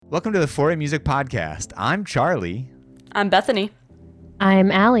Welcome to the 4A Music Podcast. I'm Charlie. I'm Bethany. I'm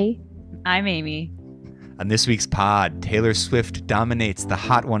Allie. I'm Amy. On this week's pod, Taylor Swift dominates the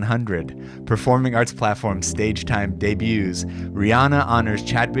Hot 100. Performing arts platform Stage Time debuts. Rihanna honors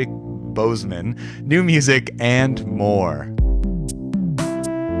Chadwick Boseman. New music and more.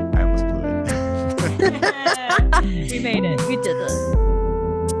 I almost blew it. We made it. We did it.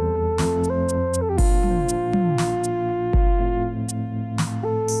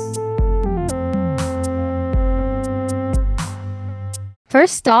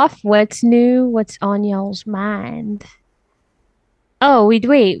 First off, what's new? What's on y'all's mind? Oh, we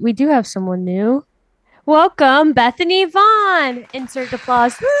do have someone new. Welcome, Bethany Vaughn. Insert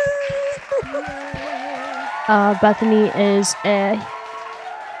applause. Bethany is a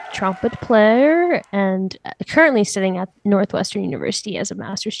trumpet player and currently studying at Northwestern University as a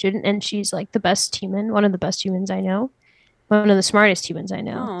master's student, and she's like the best human, one of the best humans I know, one of the smartest humans I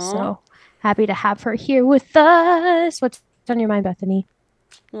know. Aww. So happy to have her here with us. What's on your mind, Bethany?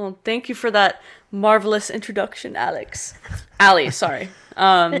 Well, thank you for that marvelous introduction, Allie, sorry.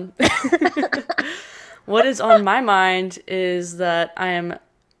 What is on my mind is that I am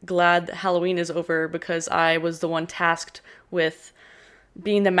glad that Halloween is over because I was the one tasked with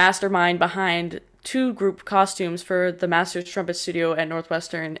being the mastermind behind 2 group costumes for the Master's Trumpet Studio at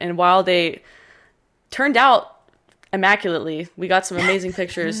Northwestern. And while they turned out immaculately, we got some amazing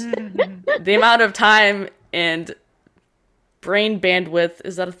pictures. The amount of time and brain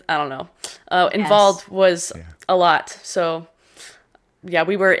bandwidth I don't know, involved was a lot. So yeah,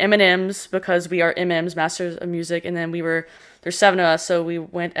 we were M&Ms because we are MMs, Masters of Music, and then there's 7 of us, so we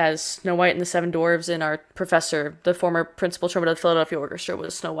went as Snow White and the 7 Dwarves, and our professor, the former principal trumpeter of the Philadelphia Orchestra,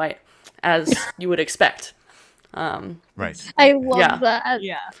 was Snow White, as you would expect. Right. I love that.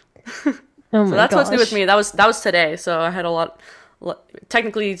 Yeah. Oh So my that's what's new with gosh. me. That was today, so I had a lot.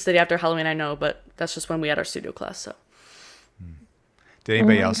 Technically, it's the day after Halloween, I know, but that's just when we had our studio class. So Did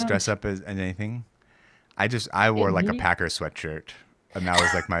anybody else dress up as anything? I wore like a Me? Packers sweatshirt, and that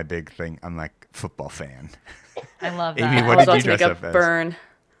was like my big thing. I'm like football fan. I love that. Amy, I what was did you about to make dress a up as? burn.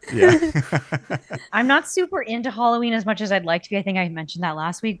 Yeah. I'm not super into Halloween as much as I'd like to be. I think I mentioned that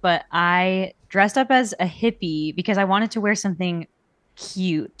last week, but I dressed up as a hippie because I wanted to wear something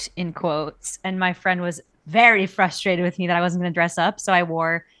cute in quotes. And my friend was very frustrated with me that I wasn't going to dress up. So I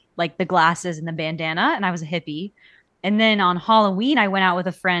wore like the glasses and the bandana, and I was a hippie. And then on Halloween, I went out with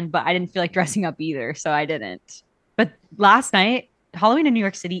a friend, but I didn't feel like dressing up either. So I didn't. But last night, Halloween in New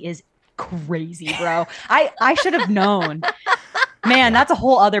York City is crazy, bro. I should have known. Man, that's a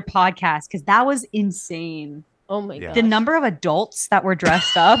whole other podcast because that was insane. Oh my Yeah. god. The number of adults that were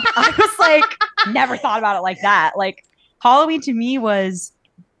dressed up, I was like, never thought about it like that. Like, Halloween to me was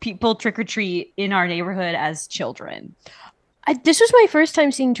people trick or treat in our neighborhood as children. This was my first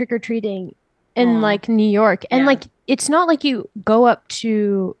time seeing trick or treating in Aw. like New York, and Yeah. like it's not like you go up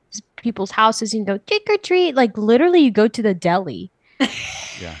to people's houses and go trick or treat. Like literally, you go to the deli,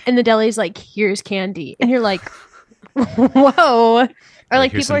 Yeah. and the deli's like, "Here's candy," and you're like, "Whoa!" Or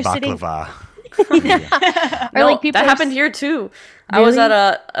like Here's people are some sitting, baklava. or No, like people that are happened here too. I was Really?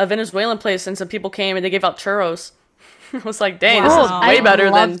 at a Venezuelan place and some people came and they gave out churros. I was like, dang, Wow. this is way I better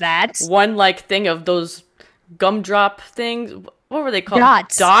love than that. one like thing of those gumdrop things. What were they called?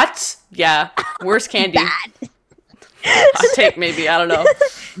 Dots. Dots? Yeah. Worst candy. Hot take maybe. I don't know.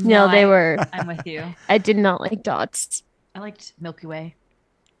 No, they were. I'm with you. I did not like dots. I liked Milky Way.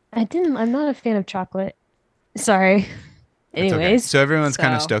 I'm not a fan of chocolate. Sorry. It's okay. Anyways, So everyone's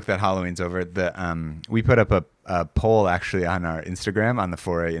kind of So- stoked that Halloween's over. We put up a poll actually on our Instagram, on the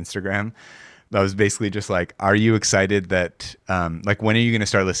 4A Instagram. That was basically just like, are you excited that like when are you going to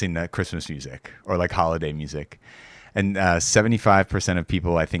start listening to Christmas music or like holiday music? And 75% of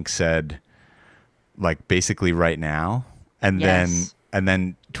people I think said like basically right now, and Yes.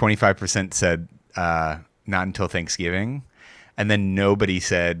 then 25% said not until Thanksgiving, and then nobody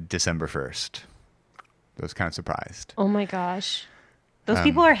said December 1st. I was kind of surprised. oh my gosh. Those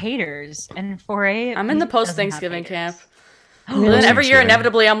people are haters. And 4A. I'm in the doesn't have post-Thanksgiving haters. camp. But then every year, Thanksgiving.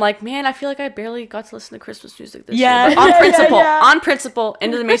 inevitably, I'm like, man, I feel like I barely got to listen to Christmas music this Yeah, year. But on yeah, principle, yeah. on principle,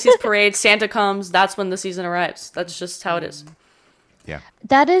 into the Macy's parade, Santa comes, that's when the season arrives. That's just how it is. Yeah.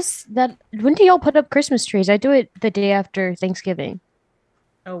 That. When do y'all put up Christmas trees? I do it the day after Thanksgiving.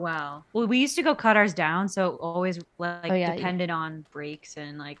 Oh wow. Well, we used to go cut ours down, so it always like Oh, yeah, depended on breaks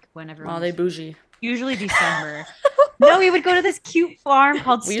and like whenever. Oh, they bougie. Usually December. No, we would go to this cute farm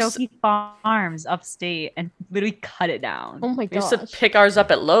called We used to- Stokey Farms upstate and literally cut it down. Oh my We used to gosh. pick ours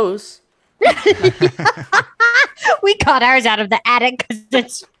up at Lowe's. We got ours out of the attic because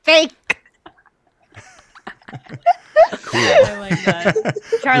it's fake. Cool. I like that.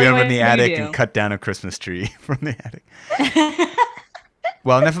 Charlie, We went what in the do you attic do? and cut down a Christmas tree from the attic.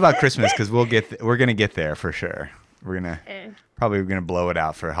 Well, enough about Christmas because we're gonna get there for sure. We're gonna probably blow it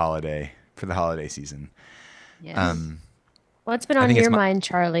out for the holiday season. Yes. What's been I on think it's your my- mind,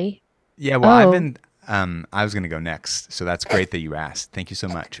 Charlie? Yeah, well, I've Oh. been. I was gonna go next, so that's great that you asked. Thank you so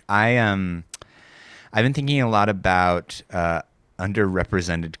much. I've been thinking a lot about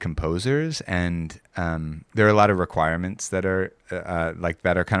underrepresented composers, and there are a lot of requirements that are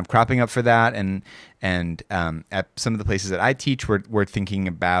that are kind of cropping up for that, and at some of the places that I teach, we're thinking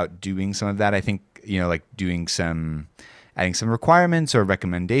about doing some of that. I think like adding some requirements or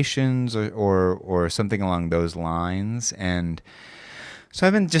recommendations or something along those lines, and so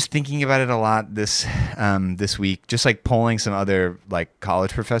I've been just thinking about it a lot this week, just like polling some other like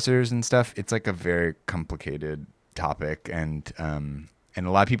college professors and stuff. It's like a very complicated topic, and a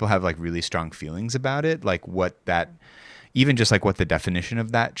lot of people have like really strong feelings about it, like what that, even just like what the definition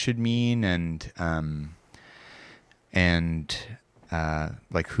of that should mean, and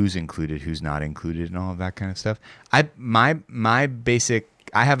like who's included, who's not included, and all of that kind of stuff.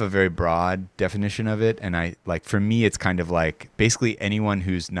 I have a very broad definition of it, and for me, it's kind of like basically anyone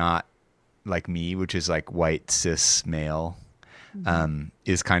who's not like me, which is like white cis male,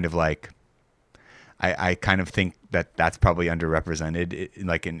 is kind of like, I kind of think that's probably underrepresented,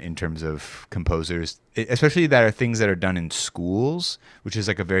 like in terms of composers, especially that are things that are done in schools, which is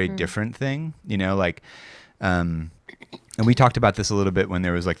like a very different thing, like. And we talked about this a little bit when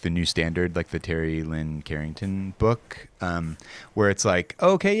there was like the new standard, like the Terry Lynn Carrington book, where it's like,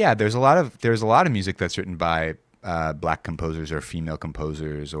 okay, yeah, there's a lot of music that's written by Black composers or female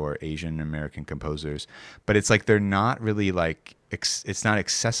composers or Asian American composers, but it's like they're not really like it's not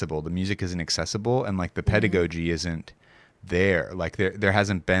accessible. The music isn't accessible, and like the pedagogy isn't there. Like there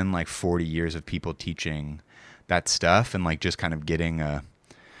hasn't been like 40 years of people teaching that stuff and like just kind of getting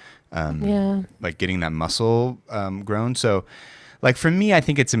like getting that muscle grown. So like for me, I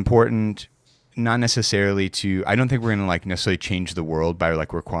think it's important not necessarily I don't think we're going to like necessarily change the world by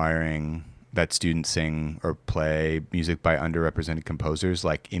like requiring that students sing or play music by underrepresented composers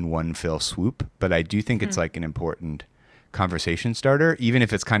like in one fell swoop. But I do think it's like an important conversation starter, even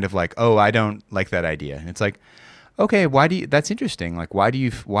if it's kind of like, oh, I don't like that idea. And it's like, okay, that's interesting. Like, why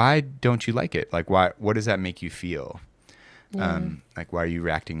don't you like it? Like, what does that make you feel? Like, why are you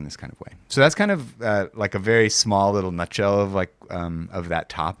reacting in this kind of way? So that's kind of like a very small little nutshell of like of that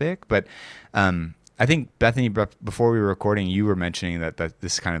topic. But I think Bethany, before we were recording, you were mentioning that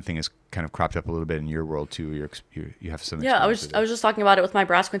this kind of thing is kind of cropped up a little bit in your world too. You have some. Yeah, I was just talking about it with my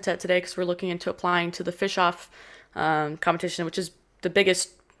brass quintet today because we're looking into applying to the Fischoff competition, which is the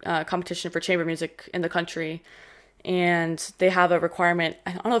biggest competition for chamber music in the country. And they have a requirement,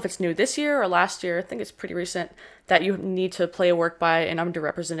 I don't know if it's new this year or last year, I think it's pretty recent, that you need to play a work by an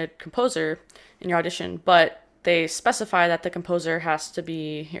underrepresented composer in your audition. But they specify that the composer has to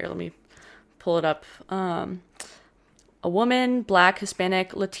be, here, let me pull it up, a woman, Black,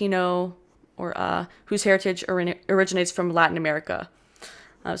 Hispanic, Latino, or whose heritage originates from Latin America.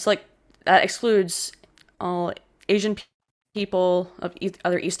 So like that excludes all Asian people of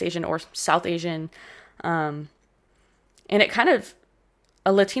either East Asian or South Asian. And it kind of,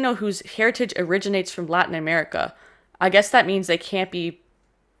 a Latino whose heritage originates from Latin America. I guess that means they can't be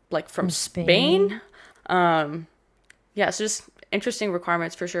like from Spain. Yeah, so just interesting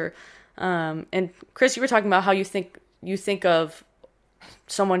requirements for sure. And Chris, you were talking about how you think of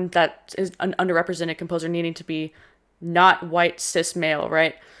someone that is an underrepresented composer needing to be not white cis male,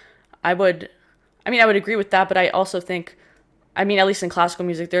 right? I would agree with that, but I also think, at least in classical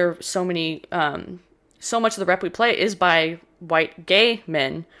music, there are so many, so much of the rep we play is by white gay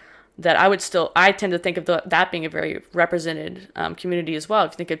men that I tend to think of that being a very represented community as well.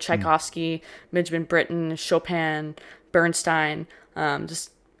 If you think of Tchaikovsky, Benjamin Britten, Chopin, Bernstein, just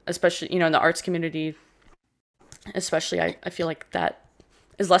especially, in the arts community, especially, I feel like that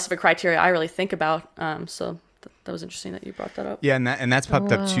is less of a criteria I really think about. So that was interesting that you brought that up. Yeah, and that's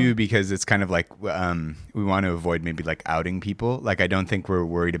popped up too, because it's kind of like we want to avoid maybe like outing people. Like I don't think we're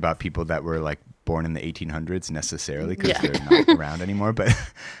worried about people that were like born in the 1800s necessarily, because they're not around anymore. But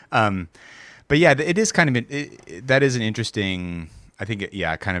yeah, it is kind of that is an interesting. I think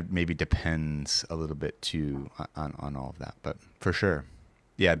it kind of maybe depends a little bit too on all of that, but for sure,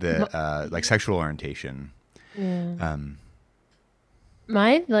 yeah, the like sexual orientation. Yeah.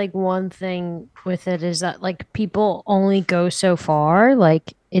 My like one thing with it is that like people only go so far.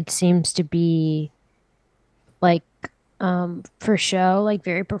 Like it seems to be like for show, like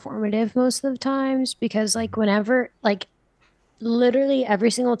very performative most of the times, because like whenever like literally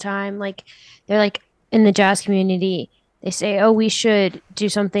every single time like they're like, in the jazz community, they say, oh, we should do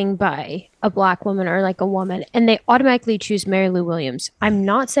something by a Black woman or like a woman, and they automatically choose Mary Lou Williams. I'm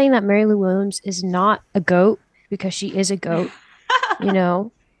not saying that Mary Lou Williams is not a goat, because she is a goat, you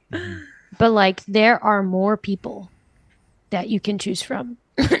know, but like there are more people that you can choose from,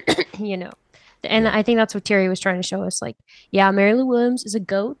 you know. And I think that's what Terry was trying to show us. Like, yeah, Mary Lou Williams is a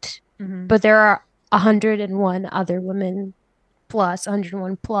goat, but there are 101 other women plus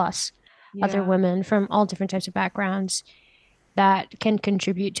 101 plus other women from all different types of backgrounds that can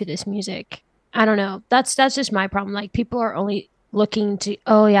contribute to this music. I don't know. That's just my problem. Like, people are only looking to,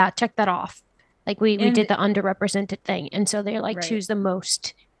 oh yeah, check that off. Like we did the underrepresented thing, and so they're like, choose the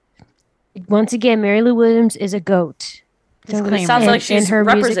most. Once again, Mary Lou Williams is a goat. It sounds like she's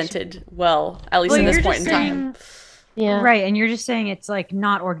represented well, at least at this point in time. Yeah. Right. And you're just saying it's like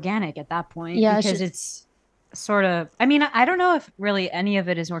not organic at that point. Yeah. Because it's sort of, I mean, I don't know if really any of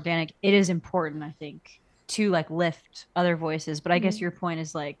it is organic. It is important, I think, to like lift other voices. But I guess your point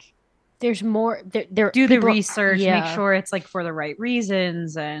is like, there's more. There do the research, make sure it's like for the right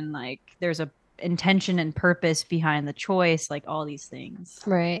reasons, and like there's a intention and purpose behind the choice, like all these things.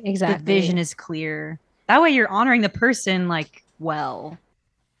 Right. Exactly. The vision is clear. That way you're honoring the person like well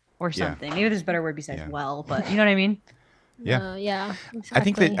or something. Maybe there's a better word besides well, but you know what I mean? Yeah. Yeah.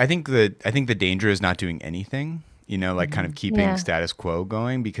 Exactly. I think the danger is not doing anything, you know, like kind of keeping status quo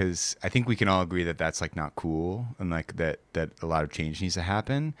going, because I think we can all agree that that's like not cool, and like that a lot of change needs to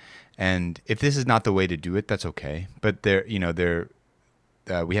happen. And if this is not the way to do it, that's okay. But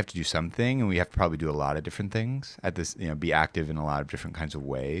we have to do something, and we have to probably do a lot of different things at this, you know, be active in a lot of different kinds of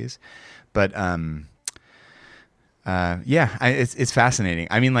ways. But it's fascinating.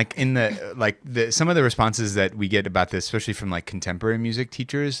 I mean, like some of the responses that we get about this, especially from like contemporary music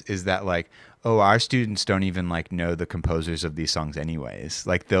teachers, is that like, oh, our students don't even like know the composers of these songs anyways.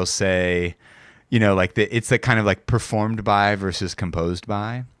 Like they'll say, you know, like it's the kind of like performed by versus composed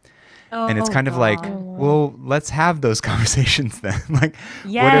by. And it's kind of like, well, let's have those conversations then. Like,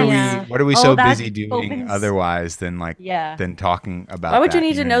 what are we so busy doing otherwise than like, than talking about? Why would you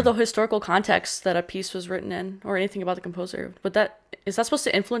need to know the historical context that a piece was written in, or anything about the composer? But is that supposed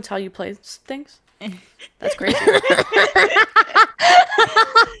to influence how you play things? That's crazy.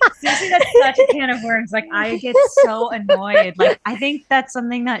 Seriously, that's such a can of worms. Like, I get so annoyed. Like, I think that's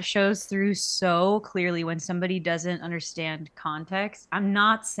something that shows through so clearly when somebody doesn't understand context. I'm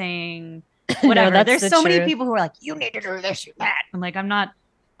not saying whatever. No, there's so many people who are like, you need to do this or that. And like, I'm not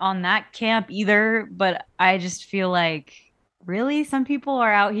on that camp either, but I just feel like really some people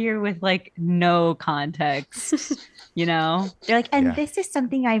are out here with like no context. You know, they're like, and this is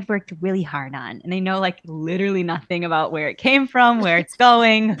something I've worked really hard on. And they know like literally nothing about where it came from, where it's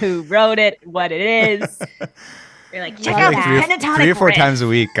going, who wrote it, what it is. They're like, check out that pentatonic three or four times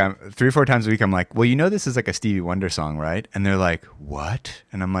a week. I'm like, well, you know, this is like a Stevie Wonder song, right? And they're like, what?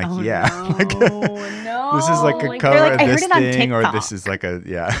 And I'm like, yeah. No, like, no. This is like a cover like, of this thing, or this is like a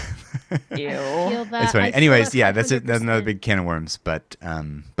Ew. It's funny. Anyways, that's it. That's another big can of worms. But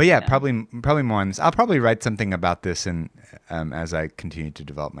probably more on this. I'll probably write something about this, and as I continue to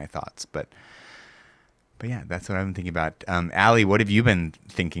develop my thoughts. But yeah, that's what I've been thinking about. Allie, what have you been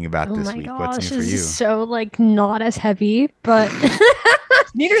thinking about this week? What's new for you? This is so like not as heavy, but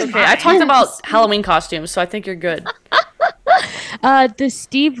neither is okay. I talked about Halloween costumes, so I think you're good. The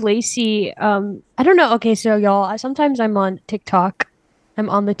Steve Lacy. I don't know. Okay, so y'all, sometimes I'm on TikTok. I'm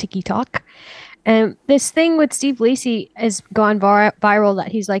on the TikTok, and this thing with Steve Lacy has gone viral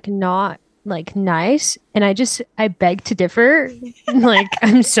that he's like not like nice, and I beg to differ. Like,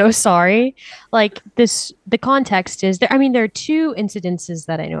 I'm so sorry. Like the context is there. I mean, there are two incidences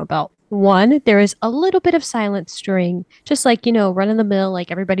that I know about. One, there is a little bit of silence during, just like, you know, run of the mill, like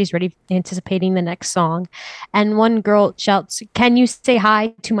everybody's ready, anticipating the next song, and one girl shouts, "Can you say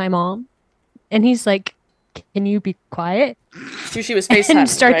hi to my mom?" And he's like, "Can you be quiet?" She was FaceTime, and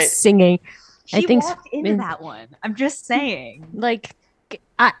starts singing. I think walked into that one. I'm just saying. Like,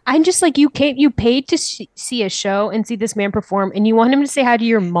 I'm just like, you paid to see a show and see this man perform, and you want him to say hi to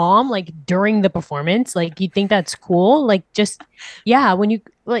your mom like during the performance? Like, you think that's cool? Like, just when you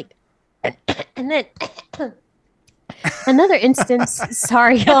like, and then another instance.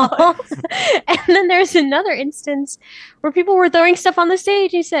 Sorry, y'all. And then there's another instance where people were throwing stuff on the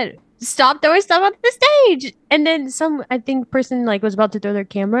stage. He said, "Stop throwing stuff on the stage." And then I think person like was about to throw their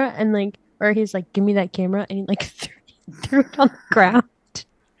camera, and like, or he's like, "Give me that camera," and he like threw it on the ground.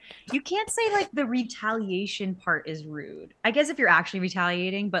 You can't say like the retaliation part is rude. I guess if you're actually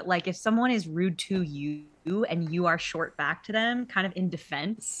retaliating, but like if someone is rude to you and you are short back to them, kind of in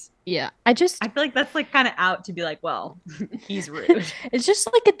defense, Yeah, I feel like that's like kind of out to be like, well, he's rude. it's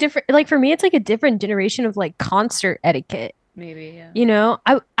just like a different, like for me, it's like a different generation of like concert etiquette. Maybe, yeah. You know,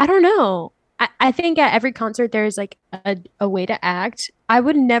 I don't know. I think at every concert there's like a way to act. I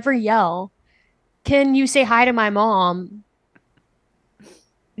would never yell, "Can you say hi to my mom?"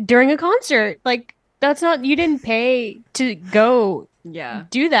 during a concert. Like that's not, you didn't pay to go Yeah.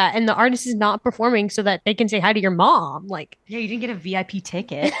 do that, and the artist is not performing so that they can say hi to your mom. Like, Yeah, you didn't get a VIP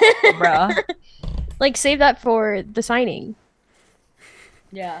ticket, bruh. like save that for the signing.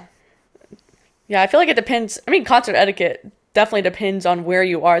 Yeah. Yeah, I feel like it depends. I mean, concert etiquette definitely depends on where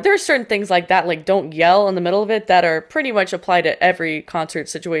you are. There are certain things like that, like don't yell in the middle of it, that are pretty much applied to every concert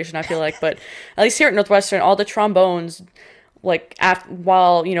situation, I feel like. But at least here at Northwestern, all the trombones, like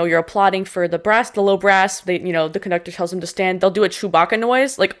while you're applauding for the low brass, the conductor tells them to stand. They'll do a Chewbacca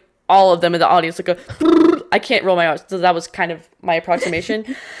noise, like all of them in the audience, like a. I can't roll my eyes, so that was kind of my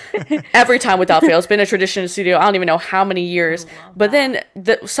approximation. Every time without fail, it's been a tradition in the studio. I don't even know how many years. But then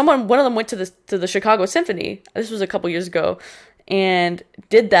one of them went to the Chicago Symphony. This was a couple years ago, and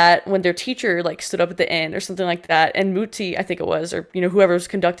did that when their teacher like stood up at the end or something like that. And Muti, I think it was, or whoever was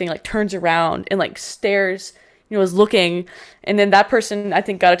conducting, like turns around and like stares. Was looking, and then that person I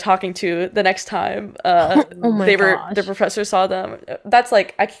think got a talking to the next time the professor saw them. That's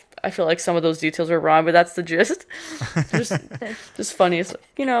like I feel like some of those details were wrong, but that's the gist. just funny. It's,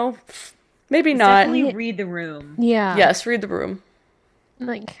 maybe not. Definitely read the room. Yeah. Yes, read the room.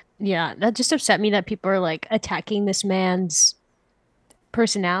 Like, yeah, that just upset me that people are like attacking this man's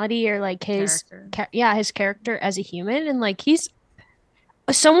personality or like his his character as a human, and like he's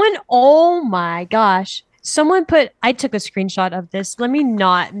someone. Oh my gosh. Someone I took a screenshot of this. Let me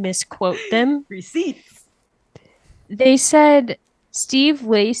not misquote them. Receipts. They said Steve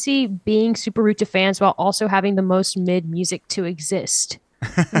Lacy being super rude to fans while also having the most mid music to exist.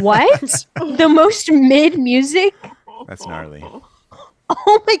 What? The most mid music? That's gnarly.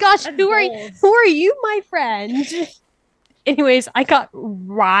 Oh my gosh, That's who bold. are you, my friend? Anyways, I got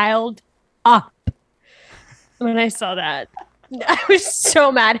riled up when I saw that. I was so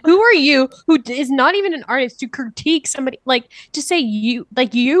mad. Who are you, who is not even an artist, to critique somebody, like to say you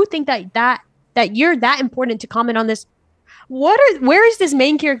think that you're that important to comment on this? Where is this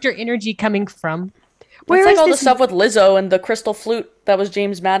main character energy coming from? Where it's like is all this the stuff with Lizzo and the crystal flute that was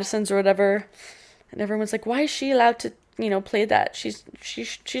James Madison's or whatever, and everyone's like, why is she allowed to play that?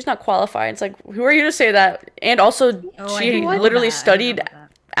 She's not qualified. It's like, who are you to say that? And also, she literally studied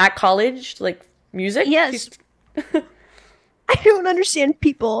at college, like music. Yes. I don't understand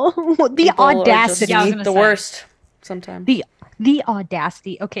people. The People are audacity. just the worst sometimes. The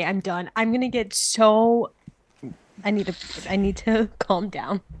audacity. Okay, I'm done. I'm gonna get so. I need to calm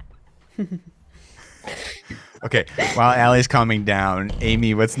down. Okay, while Allie's calming down,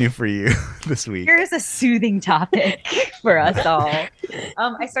 Amy, what's new for you this week? Here's a soothing topic for us all.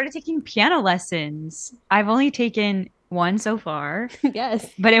 I started taking piano lessons. I've only taken one so far.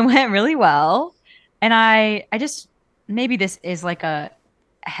 Yes. But it went really well. And I just, maybe this is like a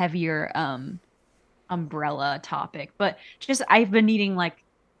heavier umbrella topic, but just I've been needing like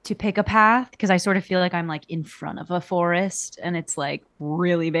to pick a path because I sort of feel like I'm like in front of a forest and it's like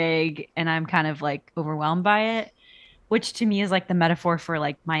really big and I'm kind of like overwhelmed by it, which to me is like the metaphor for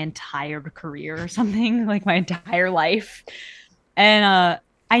like my entire career or something, like my entire life. And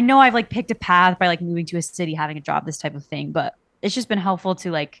I know I've like picked a path by like moving to a city, having a job, this type of thing, but it's just been helpful to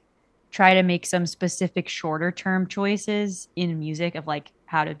like try to make some specific shorter term choices in music of like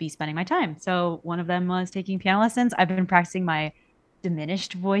how to be spending my time. So one of them was taking piano lessons. I've been practicing my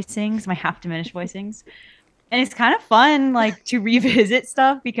diminished voicings, my half diminished voicings. And it's kind of fun like to revisit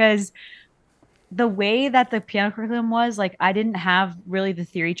stuff because the way that the piano curriculum was, like I didn't have really the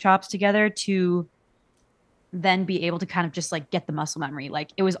theory chops together to then be able to kind of just like get the muscle memory.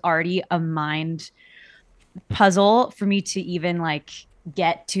 Like it was already a mind puzzle for me to even like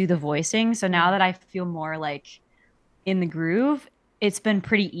get to the voicing. So now that I feel more like in the groove, it's been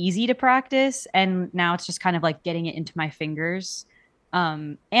pretty easy to practice. And now it's just kind of like getting it into my fingers.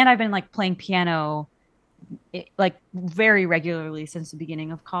 And I've been like playing piano like very regularly since the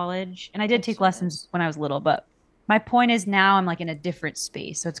beginning of college. And I did take lessons when I was little, but my point is now I'm like in a different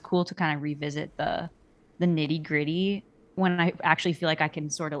space. So it's cool to kind of revisit the nitty gritty when I actually feel like I can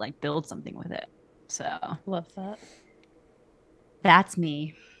sort of like build something with it. So Love that. that's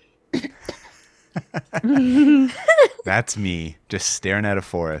me. That's me, just staring at a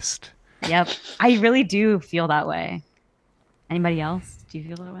forest. Yep. I really do feel that way. Anybody else? Do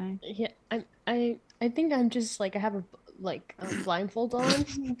you feel that way? Yeah, I think I'm just like I have a blindfold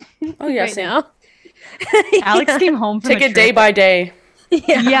on. Oh yeah, right same. now. Alex came home from Take a it day trip. by day.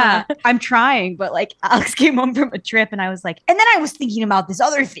 Yeah, I'm trying, but like Alex came home from a trip and I was like, and then I was thinking about this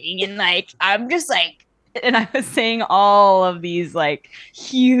other thing and like I'm just like, and I was saying all of these like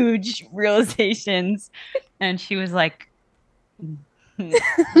huge realizations and she was like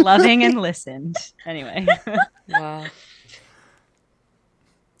loving and listened. Anyway. Wow.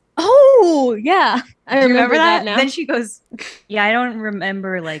 Oh, yeah. I Do you remember that now. Then she goes, yeah, I don't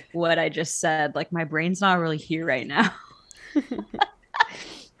remember like what I just said. Like my brain's not really here right now.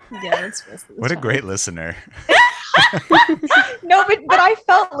 Yeah, that's What a great listener. No, but I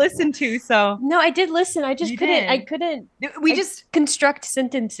felt listened to, so No, I did listen. I just You couldn't. did. I couldn't. we I just construct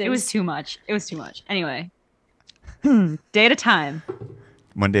sentences. it was too much. It was too much. Anyway. Day at a time.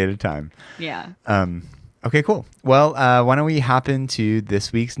 One day at a time. Yeah. Okay, cool. Well, why don't we hop into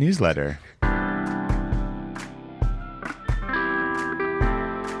this week's newsletter?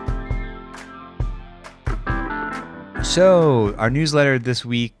 So, our newsletter this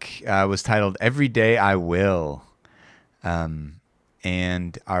week was titled Every Day I Will.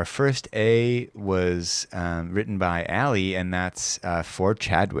 And our first A was written by Allie, and that's for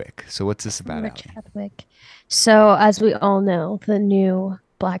Chadwick. So, what's this about, Allie? Chadwick. So, as we all know, the new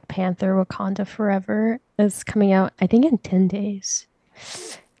Black Panther Wakanda Forever is coming out, I think, in 10 days.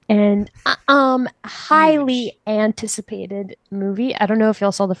 And highly anticipated movie. I don't know if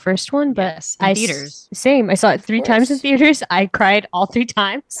y'all saw the first one, but Yes, in theaters. Same. I saw it 3 times in course. theaters. I cried all 3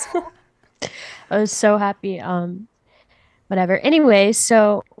 times. I was so happy. Whatever. Anyway,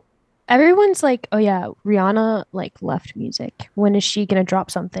 so everyone's like, "Oh yeah, Rihanna like left music. When is she gonna drop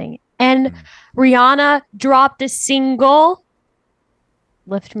something?" And Rihanna dropped a single,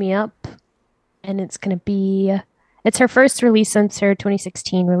 "Lift Me Up," and it's her first release since her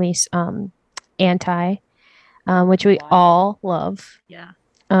 2016 release, Anti, which we all love. Yeah.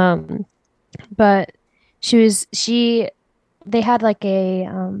 But they had like a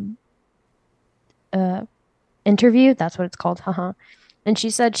interview, that's what it's called, haha. And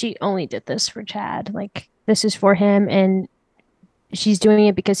she said she only did this for Chad. Like, this is for him, and she's doing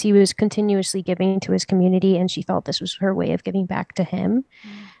it because he was continuously giving to his community, and she felt this was her way of giving back to him.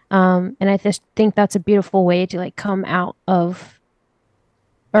 And I just think that's a beautiful way to like come out of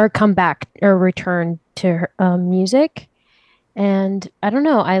or come back or return to her music. And I don't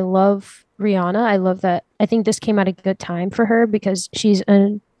know, I love Rihanna. I love that. I think this came at a good time for her because she's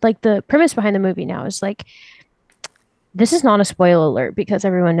like the premise behind the movie now is like, this is not a spoiler alert because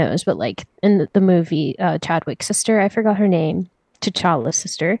everyone knows, but like in the movie, Chadwick's sister, I forgot her name, T'Challa's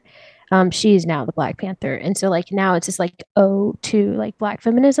sister, she's now the Black Panther. And so like now it's just like to like Black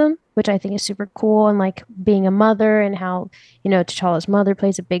feminism, which I think is super cool, and like being a mother and how, T'Challa's mother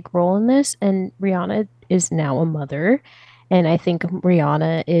plays a big role in this, and Rihanna is now a mother. And I think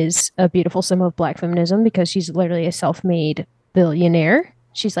Rihanna is a beautiful symbol of Black feminism because she's literally a self-made billionaire.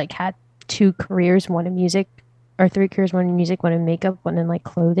 She's like had 2 careers, one in music, or 3 careers, one in music, one in makeup, one in like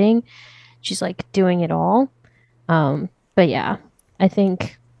clothing. She's like doing it all. But yeah, I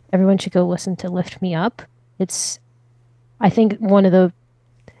think everyone should go listen to Lift Me Up. It's, I think, one of the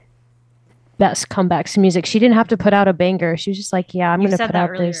best comebacks to music. She didn't have to put out a banger. She was just like, yeah, I'm going to put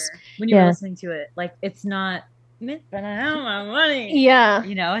out this. when you were listening to it. Like, it's not, but I have my money. Yeah.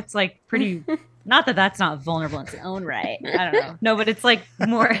 It's like pretty. Not that that's not vulnerable in its own right. I don't know. No, but it's like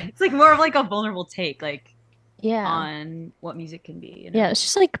more. It's like more of like a vulnerable take, like on what music can be. Yeah, it's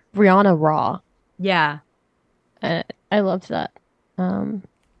just like Rihanna raw. Yeah, I loved that. So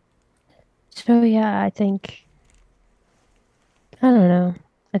yeah, I don't know.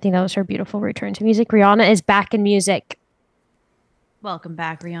 I think that was her beautiful return to music. Rihanna is back in music. Welcome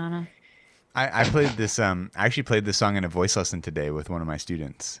back, Rihanna. I played this. I actually played this song in a voice lesson today with one of my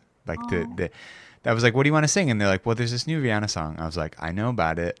students. Like I was like, "What do you want to sing?" And they're like, "Well, there's this new Rihanna song." I was like, "I know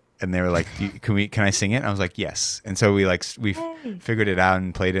about it." And they were like, "Can I sing it?" And I was like, "Yes." And so we figured it out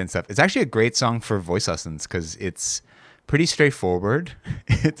and played it and stuff. It's actually a great song for voice lessons because it's pretty straightforward.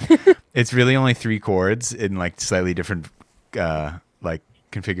 It's really only 3 chords in like slightly different like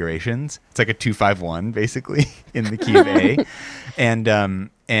configurations. It's like a 2-5-1 basically in the key of A,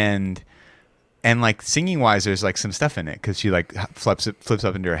 and like singing wise, there's like some stuff in it because she like flips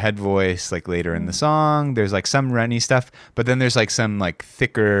up into her head voice like later in the song. There's like some runny stuff, but then there's like some like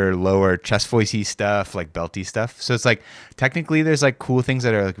thicker, lower chest voicey stuff, like belty stuff. So it's like technically there's like cool things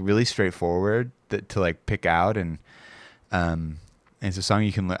that are like really straightforward to like pick out, and it's a song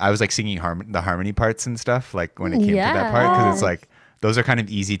you can. I was like singing the harmony parts and stuff like when it came to that part because it's like those are kind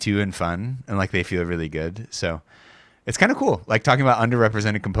of easy to and fun and like they feel really good. So it's kind of cool. Like talking about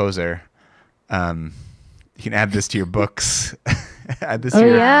underrepresented composer. You can add this to your books.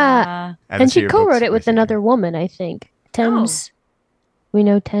 And she co-wrote it with another woman, I think. Thames. We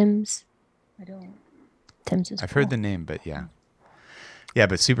know Thames. I don't. Thames is I've cool. heard the name, but yeah. Yeah,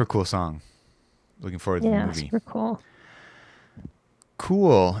 but super cool song. Looking forward to the Yeah, movie. super cool.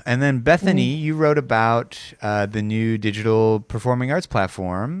 Cool. And then Bethany, you wrote about the new digital performing arts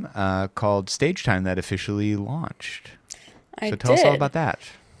platform called Stage Time that officially launched. So tell us all about that.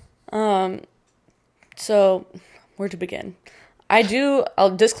 So, where to begin?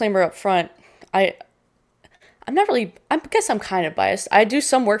 I'll disclaimer up front. I'm not really, I guess I'm kind of biased. I do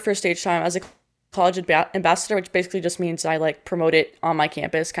some work for Stage Time as a college ambassador, which basically just means I like promote it on my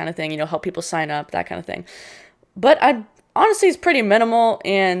campus kind of thing, help people sign up, that kind of thing. But I honestly, it's pretty minimal,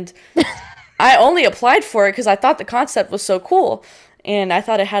 and I only applied for it because I thought the concept was so cool, and I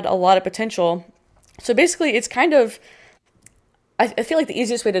thought it had a lot of potential. So basically, it's kind of, I feel like the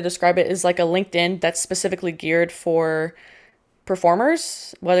easiest way to describe it is like a LinkedIn that's specifically geared for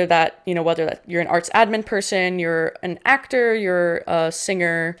performers, whether that you're an arts admin person, you're an actor, you're a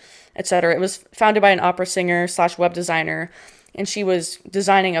singer, etc. It was founded by an opera singer / web designer, and she was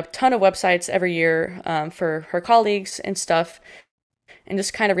designing a ton of websites every year for her colleagues and stuff, and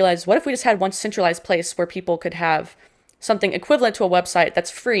just kind of realized, what if we just had one centralized place where people could have something equivalent to a website that's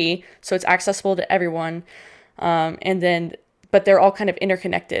free, so it's accessible to everyone, but they're all kind of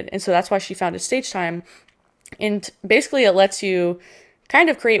interconnected. And so that's why she founded Stage Time. And basically it lets you kind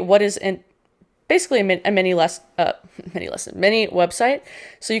of create what is basically a mini website.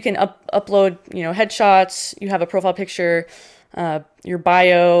 So you can upload, headshots, you have a profile picture, your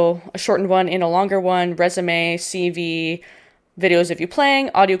bio, a shortened one and a longer one, resume, CV, videos of you playing,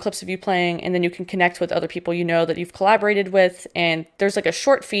 audio clips of you playing, and then you can connect with other people that you've collaborated with. And there's like a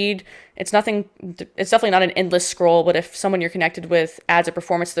short feed. It's definitely not an endless scroll, but if someone you're connected with adds a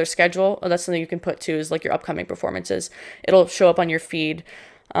performance to their schedule, that's something you can put too, is like your upcoming performances. It'll show up on your feed.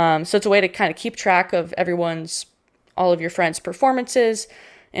 So it's a way to kind of keep track of all of your friends' performances,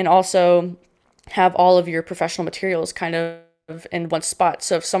 and also have all of your professional materials kind of in one spot.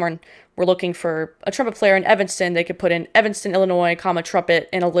 So if someone were looking for a trumpet player in Evanston, they could put in Evanston, Illinois, trumpet,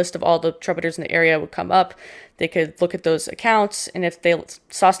 and a list of all the trumpeters in the area would come up. They could look at those accounts, and if they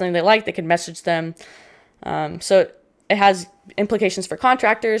saw something they liked, they could message them. So it has implications for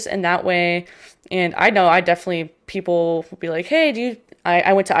contractors in that way. And I know people will be like, hey,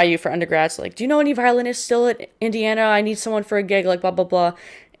 I went to IU for undergrad, so like, do you know any violinists still at Indiana? I need someone for a gig, like blah, blah, blah.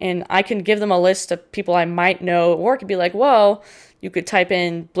 And I can give them a list of people I might know, or it could be like, well, you could type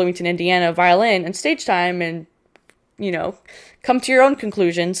in Bloomington, Indiana, violin and Stage Time, and, come to your own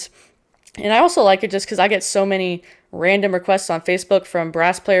conclusions. And I also like it just because I get so many random requests on Facebook from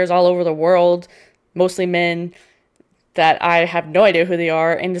brass players all over the world, mostly men, that I have no idea who they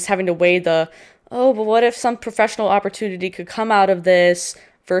are, and just having to weigh but what if some professional opportunity could come out of this,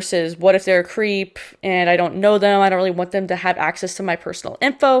 versus what if they're a creep and I don't know them, I don't really want them to have access to my personal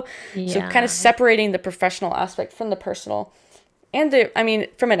info. Yeah. So kind of separating the professional aspect from the personal. And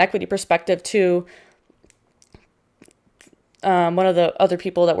from an equity perspective too, one of the other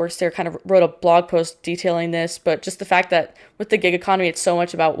people that works there kind of wrote a blog post detailing this, but just the fact that with the gig economy, it's so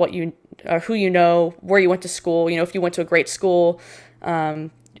much about who you know, where you went to school, if you went to a great school,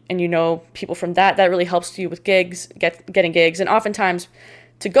 and people from that really helps you with getting gigs. And oftentimes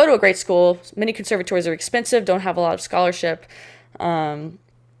to go to a great school, many conservatories are expensive, don't have a lot of scholarship, and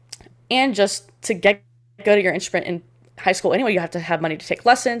just to get good at your instrument in high school anyway, you have to have money to take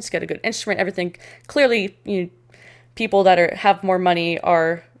lessons, get a good instrument, everything. Clearly, people that have more money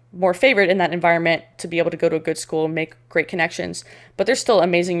are more favored in that environment to be able to go to a good school and make great connections. But there's still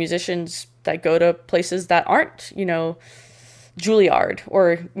amazing musicians that go to places that aren't, Juilliard,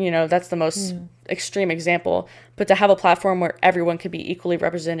 or that's the most extreme example. But to have a platform where everyone could be equally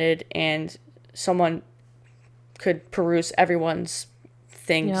represented and someone could peruse everyone's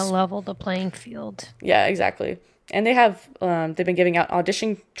things, level the playing field. Yeah, exactly. And they have they've been giving out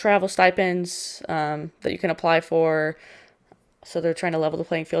audition travel stipends that you can apply for, so they're trying to level the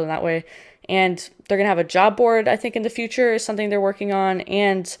playing field in that way. And they're gonna have a job board, I think, in the future, is something they're working on.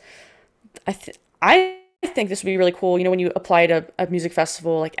 And I think this would be really cool. When you apply to a music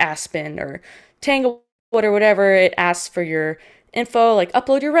festival like Aspen or Tanglewood or whatever, it asks for your info, like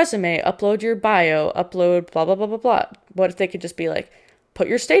upload your resume, upload your bio, upload blah, blah, blah, blah, blah. What if they could just be like, put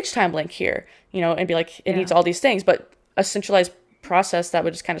your Stage Time link here, and be like, it needs all these things, but a centralized process that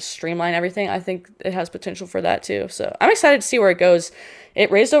would just kind of streamline everything. I think it has potential for that too. So I'm excited to see where it goes. It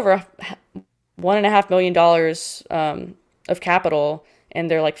raised over $1.5 million of capital in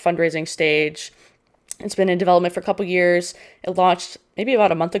their fundraising stage. It's been in development for a couple years. It launched maybe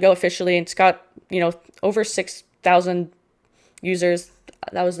about a month ago officially, and it's got, over 6,000 users.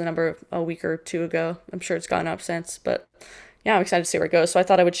 That was the number a week or two ago. I'm sure it's gone up since, but yeah, I'm excited to see where it goes. So I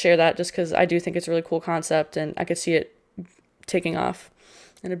thought I would share that just because I do think it's a really cool concept and I could see it taking off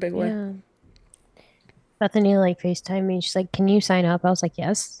in a big way. Yeah. Bethany like FaceTime me. She's like, "Can you sign up?" I was like,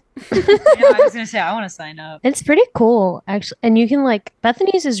 "Yes." Yeah, I was gonna say I want to sign up. It's pretty cool, actually. And you can like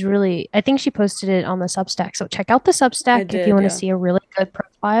Bethany's is really, I think she posted it on the Substack. So check out the I Substack if you did, want to yeah. see a really good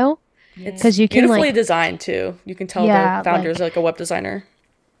profile. It's Because you can beautifully like, designed too. You can tell the yeah, founder's like like a web designer.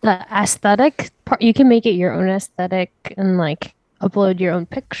 the aesthetic part, you can make it your own aesthetic and like upload your own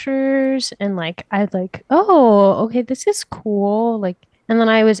pictures. And like, I like, oh, okay, this is cool. Like, and then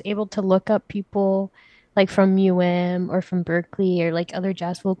I was able to look up people like from UM or from Berkeley or like other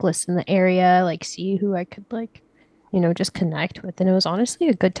jazz vocalists in the area, like see who I could like, just connect with. And it was honestly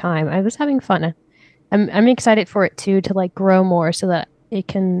a good time. I was having fun. I'm excited for it too to like grow more so that it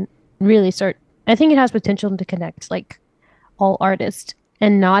can really start. I think it has potential to connect like all artists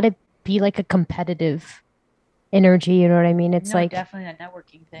and not it be like a competitive energy, you know what I mean? It's No, like, definitely a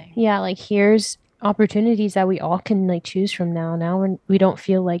networking thing. yeah, like here's opportunities that we all can like choose from now. Now we don't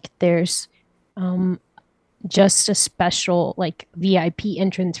feel like there's um just a special like VIP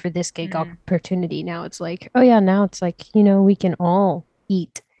entrance for this gig Mhm. opportunity. Now it's like, oh yeah, now it's like, we can all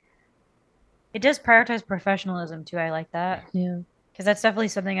eat. It does prioritize professionalism too. I like that Yeah. because that's definitely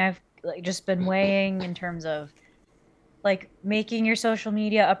something I've like just been weighing in terms of like making your social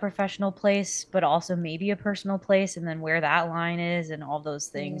media a professional place, but also maybe a personal place, and then where that line is, and all those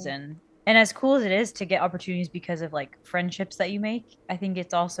things. And as cool as it is to get opportunities because of like friendships that you make, I think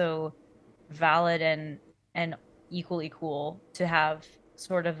it's also valid and equally cool to have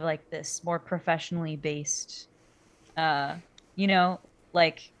sort of like this more professionally based uh you know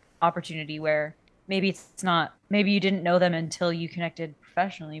like opportunity where maybe it's not, maybe you didn't know them until you connected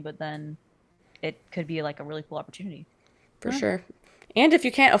professionally, but then it could be like a really cool opportunity. For sure. And if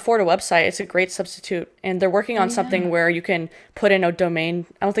you can't afford a website, it's a great substitute. And they're working on something where you can put in a domain.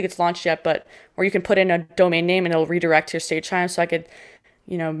 I don't think it's launched yet, but where you can put in a domain name and it'll redirect to your stage time. So I could,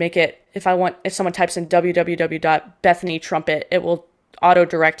 make it if someone types in www.bethanytrumpet, it will auto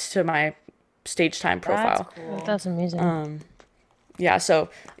direct to my stage time That's profile. cool. That's amazing. Yeah, so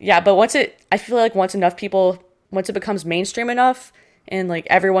yeah, but I feel like once it becomes mainstream enough and like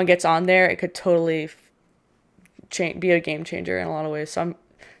everyone gets on there, it could totally be a game changer in a lot of ways. So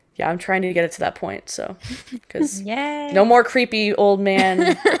I'm trying to get it to that point. So, because Yay. no more creepy old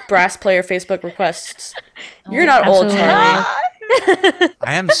man brass player Facebook requests. You're not old, Absolutely. Charlie.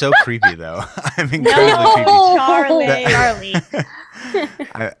 I am so creepy though. I'm incredibly Charlie.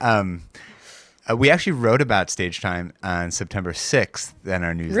 We actually wrote about stage time on September 6th in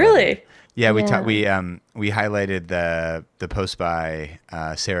our newsletter. Really? Yeah, we Yeah. we highlighted the post by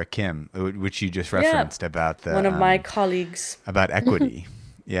Sarah Kim, which you just referenced about the One of my colleagues. about equity.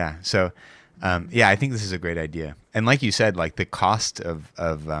 Yeah. So, yeah, I think this is a great idea. And like you said, like the cost of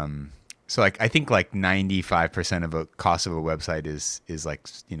so like I think like 95% of a cost of a website is like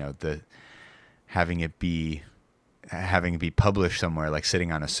the having it be published somewhere, like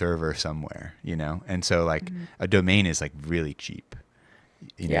sitting on a server somewhere, and so like a domain is like really cheap.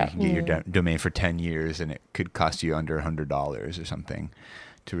 Yeah. You can get your domain for 10 years and it could cost you under $100 or something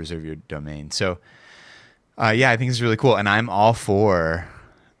to reserve your domain. So, yeah, I think it's really cool. And I'm all for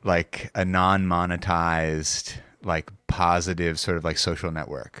like a non-monetized, like positive sort of like social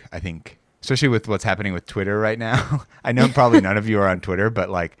network. I think, especially with what's happening with Twitter right now. I know probably none of you are on Twitter, but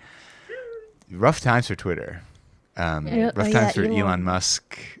like rough times for Twitter. Rough times for Elon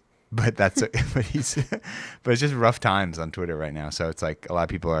Musk. But but it's just rough times on Twitter right now. So it's like a lot of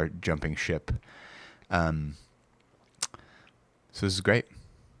people are jumping ship. So this is great.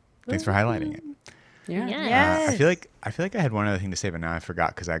 Thanks for highlighting it. Yeah. Yeah. I feel like I had one other thing to say, but now I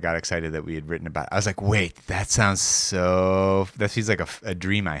forgot because I got excited that we had written about it. I was like, wait, that feels like a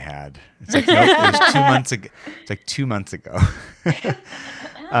dream I had. It's like, nope, it was 2 months ago. It's like 2 months ago.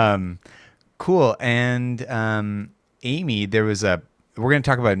 Cool. And Amy, we're going to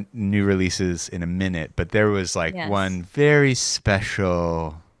talk about new releases in a minute, but there was like one very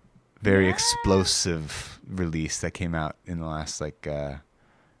special, very explosive release that came out in the last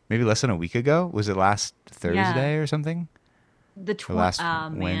maybe less than a week ago. Was it last Thursday or something? Or last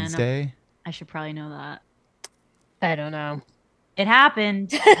man, Wednesday? I should probably know that. I don't know. It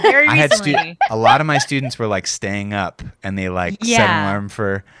happened very I had recently. a lot of my students were like staying up and they like set an alarm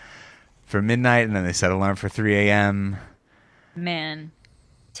for midnight and then they set an alarm for 3 a.m. Man,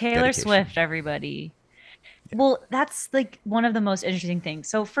 Taylor Dedication. Swift, everybody. Well, that's like one of the most interesting things.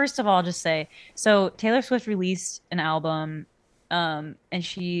 So first of all, I'll just say, so Taylor Swift released an album, and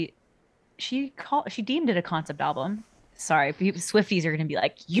she deemed it a concept album. sorry, Swifties are gonna be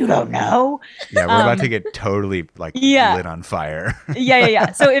like, you don't know. Yeah, we're about to get totally like yeah. lit on fire.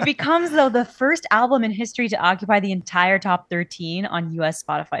 yeah. So it becomes though the first album in history to occupy the entire top 13 on US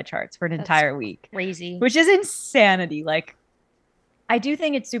Spotify charts for an entire week. Crazy. Which is insanity. Like, I do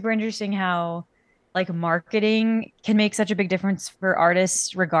think it's super interesting how like marketing can make such a big difference for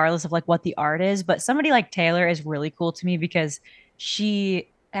artists regardless of like what the art is. But somebody like Taylor is really cool to me because she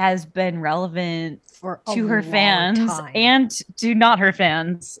has been relevant to her fans and to not her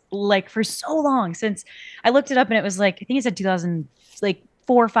fans like for so long. Since I looked it up and it was like I think it said 2000 like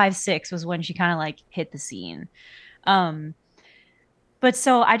 4 5 6 was when she kind of like hit the scene. But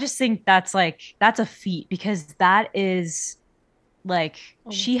so I just think that's a feat because that is like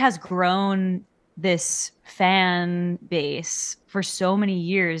she has grown this fan base for so many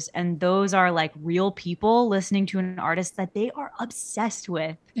years, and those are like real people listening to an artist that they are obsessed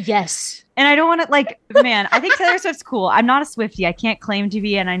with. Yes. And I don't want to like, man, I think Taylor Swift's cool. I'm not a Swiftie. I can't claim to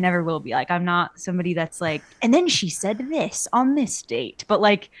be, and I never will be. Like, I'm not somebody that's like, and then she said this on this date. But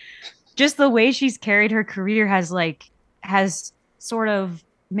like, just the way she's carried her career has sort of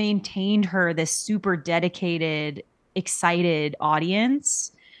maintained her this super dedicated, excited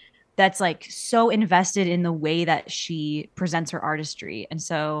audience that's like so invested in the way that she presents her artistry. And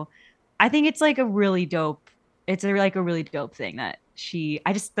so I think it's like a really dope thing that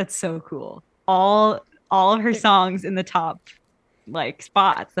that's so cool. All of her songs in the top like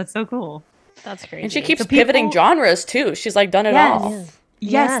spots. That's so cool. That's crazy. And she keeps pivoting genres too. She's like done it all. Yeah.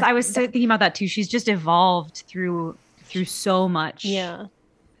 Yes, I was thinking about that too. She's just evolved through so much. Yeah.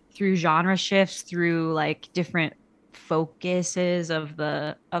 Through genre shifts, through like different focuses of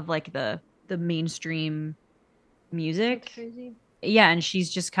the mainstream music. Yeah, and she's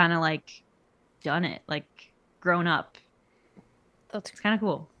just kind of like done it, like grown up. It's kind of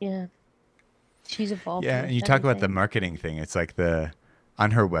cool. Yeah. She's evolved. Yeah, and you talk about the marketing thing. It's like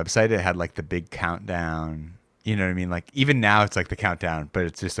on her website it had like the big countdown. You know what I mean? Like even now it's like the countdown, but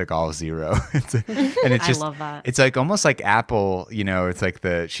it's just like all 0. And it's just, I love that. It's like almost like Apple, you know, it's like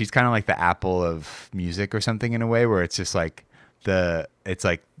she's kind of like the Apple of music or something in a way where it's just like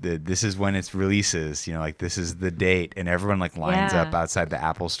this is when it's releases, you know, like this is the date and everyone like lines up outside the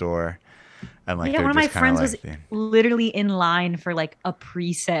Apple store. And like, one of my friends was literally in line for like a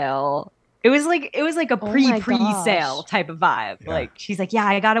pre-sale. It was like a pre-sale type of vibe. Yeah. Like she's like, yeah,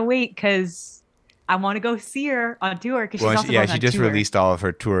 I gotta wait because I want to go see her on tour because she just released all of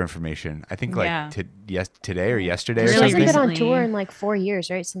her tour information. I think today or yesterday or she something. She hasn't been on tour in like 4 years,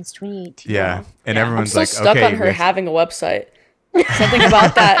 right? Since 2018. Yeah, and everyone's I'm like, stuck on her having a website. Something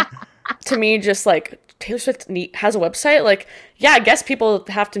about that to me, just like Taylor Swift has a website. Like, yeah, I guess people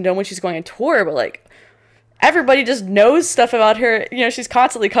have to know when she's going on tour, but like everybody just knows stuff about her. You know, she's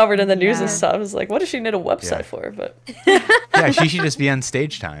constantly covered in the news and stuff. It's like, what does she need a website for? But yeah, she should just be on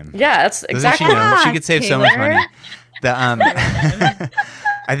stage time. Yeah, that's exactly. She could save so much money.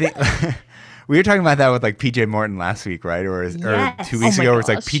 I think we were talking about that with like PJ Morton last week, right? Or 2 weeks ago, where it's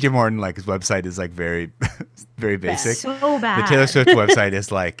like PJ Morton, like his website is like very, very basic. So bad. The Taylor Swift website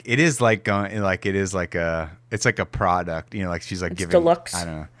is like it's like a product. You know, like she's like giving deluxe. I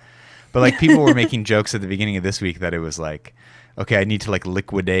don't know. But like people were making jokes at the beginning of this week that it was like, okay, I need to like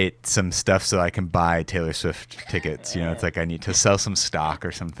liquidate some stuff so I can buy Taylor Swift tickets. You know, it's like I need to sell some stock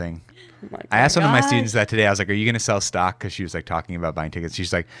or something. I asked one of my students that today. I was like, are you going to sell stock? Because she was like talking about buying tickets.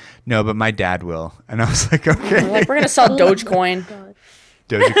 She's like, no, but my dad will. And I was like, okay. Like, we're going to sell Dogecoin.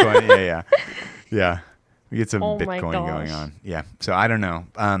 Dogecoin, yeah. We get some Bitcoin going on. Yeah. So I don't know.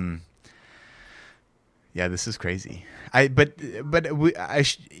 Yeah, this is crazy. It's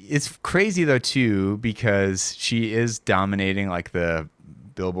crazy though too because she is dominating like the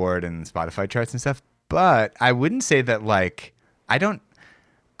Billboard and Spotify charts and stuff. But I wouldn't say that like I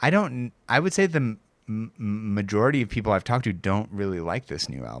would say the majority of people I've talked to don't really like this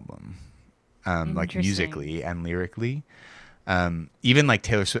new album, like musically and lyrically. Even like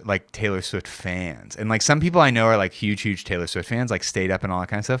Taylor Swift fans, and like some people I know are like huge Taylor Swift fans, like stayed up and all that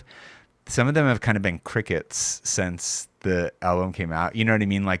kind of stuff. Some of them have kind of been crickets since the album came out. You know what I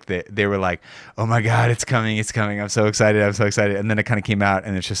mean? Like they were like, oh my God, it's coming. I'm so excited. And then it kind of came out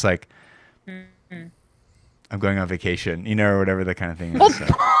and it's just like, I'm going on vacation, you know, or whatever the kind of thing is. So.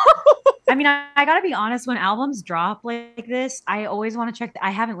 I mean, I gotta be honest, when albums drop like this, I always want to check.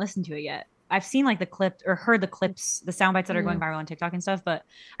 I haven't listened to it yet. I've seen like the clips or heard the clips, the sound bites that are going viral on TikTok and stuff, but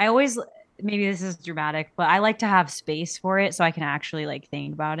I always, maybe this is dramatic, but I like to have space for it so I can actually like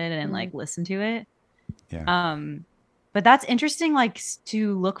think about it and like listen to it. Yeah. But that's interesting, like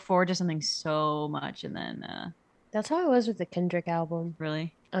to look forward to something so much and then that's how I was with the Kendrick album.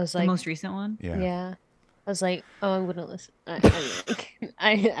 Really? I was like the most recent one. Yeah. I was like, oh, I'm gonna listen. Yeah,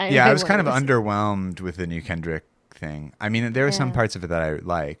 I was wanna kind of listen. underwhelmed with the new Kendrick thing. I mean, there were some Yeah. parts of it that I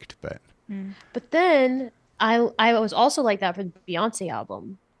liked, but But then I was also like that for the Beyonce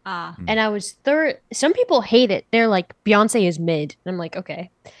album. Ah. And I was third. Some people hate it. They're like, Beyonce is mid. And I'm like,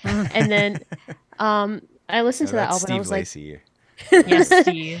 okay. And then I listened no, to that that's album and I Steve was like, Lacy. Yes,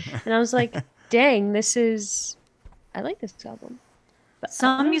 Steve. and I was like, dang, I like this album. But I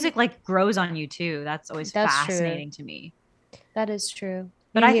Some don't music know. like grows on you too. That's always That's true. fascinating to me. That is true.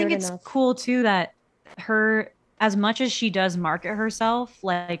 But You I hear think it it's enough. cool too that her, as much as she does market herself,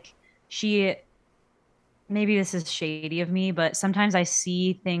 like she, maybe this is shady of me, but sometimes I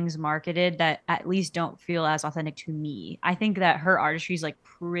see things marketed that at least don't feel as authentic to me. I think that her artistry is like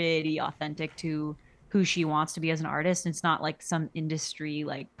pretty authentic to who she wants to be as an artist. It's not like some industry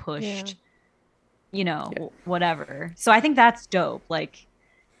like pushed, whatever. So I think that's dope. Like,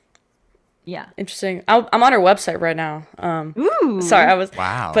 yeah. Interesting. I'm on her website right now. Ooh. Sorry, I was,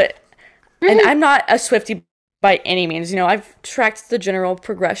 Wow. but and I'm not a Swiftie by any means. I've tracked the general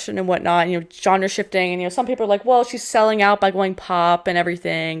progression and whatnot. Genre shifting, and some people are like, well, she's selling out by going pop and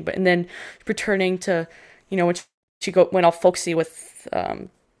everything, but and then returning to, when she went all folksy with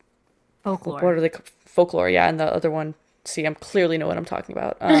Folklore. what are they? Folklore, yeah, and the other one. See, I'm clearly know what I'm talking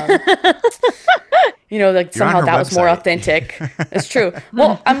about. Like You're on somehow her that was more website. authentic. It's true.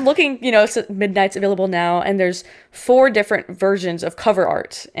 Well, I'm looking, it's Midnight's available now, and there's 4 different versions of cover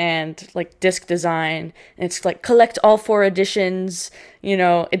art and like disc design. And it's like collect all 4 editions.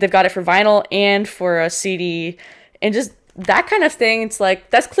 They've got it for vinyl and for a CD, and just that kind of thing. It's like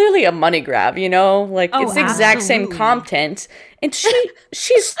that's clearly a money grab. Like Oh, it's the exact same absolutely. content, and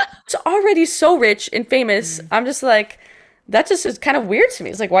she's already so rich and famous. I'm just like. That just is kind of weird to me.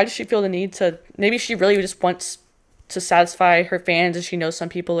 It's like, why does she feel the need to? Maybe she really just wants to satisfy her fans, and she knows some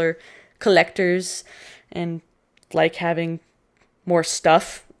people are collectors and like having more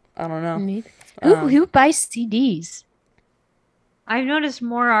stuff. I don't know. Who buys CDs? I've noticed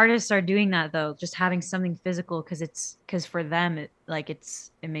more artists are doing that though, just having something physical because for them it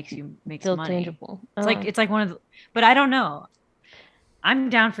makes Feel money. tangible. It's like one of the, but I don't know.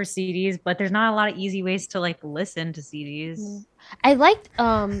 I'm down for CDs, but there's not a lot of easy ways to like listen to CDs. I liked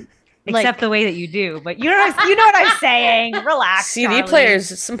Except the way that you do, but you know what I'm saying. Relax. CD Charlie.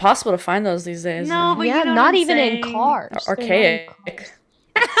 players, it's impossible to find those these days. No, but yeah, you know not what I'm even in saying. cars. They're not in Archaic. cars.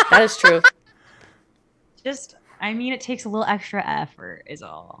 That is true. It takes a little extra effort, is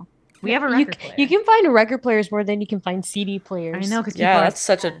all. We have a You, record player. you can find record players more than you can find CD players. I know because Yeah, that's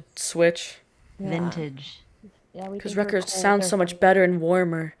such a switch. vintage. Yeah, we Because think we're records cool, sound they're so much fun. better and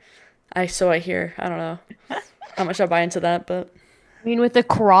warmer. I hear. I don't know how much I buy into that, but I mean, with the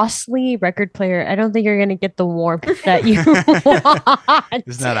Crossley record player, I don't think you're gonna get the warmth that you want.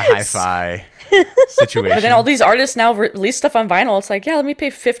 This is not a hi-fi situation. But then all these artists now release stuff on vinyl. It's like, yeah, let me pay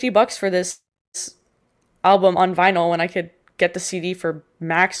 $50 for this album on vinyl when I could get the CD for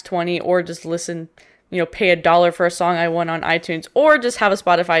max 20, or just listen, pay $1 for a song I want on iTunes, or just have a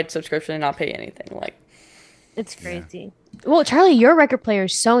Spotify subscription and not pay anything. Like, It's crazy. Well, Charlie, your record player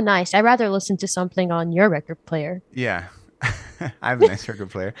is so nice. I'd rather listen to something on your record player. Yeah. I have a nice record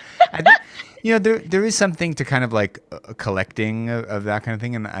player. I think, there is something to kind of like collecting of that kind of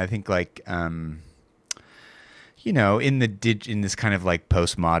thing. And I think like, in this kind of like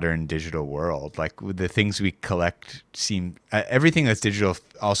postmodern digital world, like the things we collect seem, everything that's digital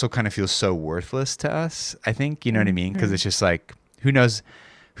also kind of feels so worthless to us. I think, you know what I mean? Because it's just like, who knows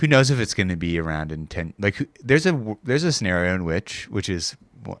if it's going to be around in 10, like there's a scenario in which is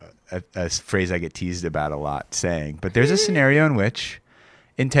a phrase I get teased about a lot saying, but there's a scenario in which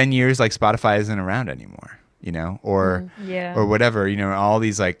in 10 years, like Spotify isn't around anymore, or whatever, all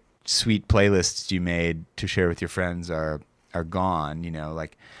these like sweet playlists you made to share with your friends are gone,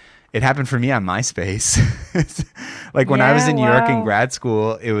 like it happened for me on MySpace. Like when I was in New York in grad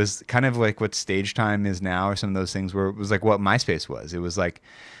school, it was kind of like what Stage Time is now, or some of those things, where it was like what MySpace was. It was like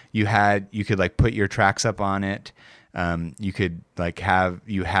you could like put your tracks up on it. You could like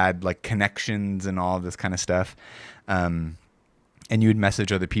you had like connections and all of this kind of stuff. And you would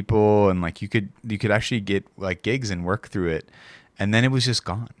message other people, and like you could actually get like gigs and work through it. And then it was just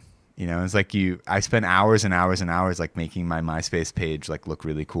gone. It's like I spent hours and hours and hours like making my MySpace page like look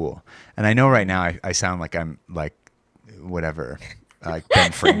really cool. And I know right now I sound like I'm like whatever, like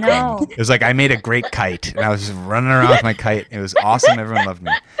Ben Franklin. No. It was like I made a great kite and I was just running around with my kite. It was awesome. Everyone loved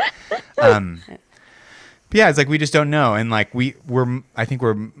me. But yeah, it's like we just don't know. And like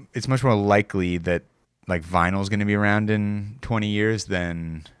it's much more likely that like vinyl is going to be around in 20 years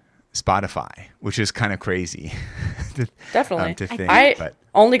than Spotify, which is kind of crazy. definitely. To think, I but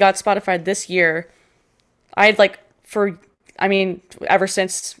only got Spotify this year. I had like ever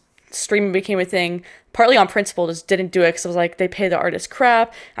since streaming became a thing, partly on principle, just didn't do it because I was like, they pay the artist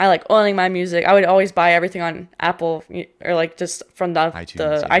crap. I like owning my music. I would always buy everything on Apple or like just from the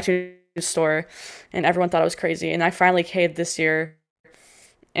iTunes store, and everyone thought I was crazy. And I finally caved this year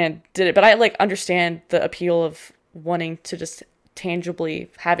and did it. But I like understand the appeal of wanting to just tangibly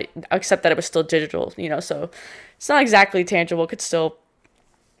have it, except that it was still digital, so it's not exactly tangible. Could still,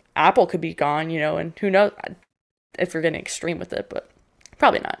 Apple could be gone, and who knows if you're getting extreme with it, but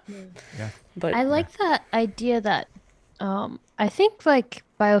probably not. Yeah. But I like that idea that I think like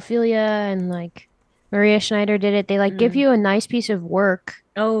Biophilia and like Maria Schneider did it. They like give you a nice piece of work,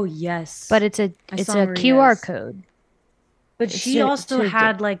 Oh yes. but it's a QR code. But It's she a- also it's a-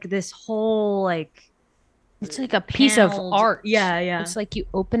 had like this whole like It's like a piece of paneled- art. Yeah. It's like you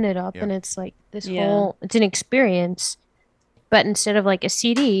open it up Yep. and it's like this Yeah. whole, it's an experience. But instead of like a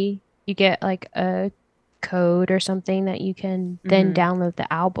CD, you get like a code or something that you can then download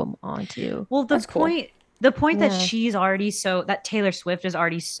the album onto. Well, That's cool. the point that Yeah. she's already that Taylor Swift is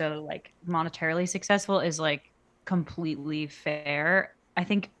already so like monetarily successful is like completely fair. I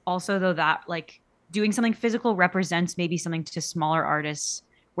think also though that like doing something physical represents maybe something to smaller artists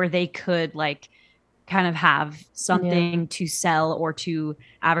where they could like kind of have something to sell or to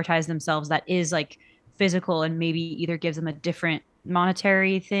advertise themselves that is like physical and maybe either gives them a different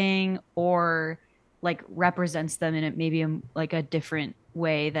monetary thing or like represents them in like a different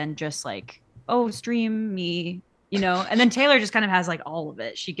way than just like, oh, stream me, and then Taylor just kind of has like all of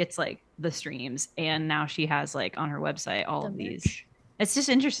it. She gets like the streams and now she has like on her website all The of these. merch. It's just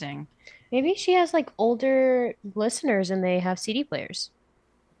interesting. Maybe she has like older listeners and they have CD players.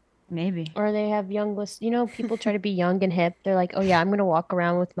 Maybe. Or they have young people try to be young and hip. They're like, oh yeah, I'm gonna walk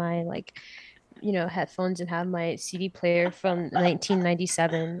around with my like, headphones and have my CD player from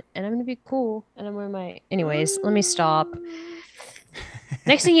 1997, and I'm gonna be cool. And I'm wearing my. Anyways, let me stop.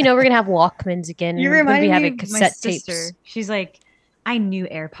 Next thing you know, we're gonna have Walkmans again. You and we're gonna reminded be me having of my cassette sister. tapes. She's like, I knew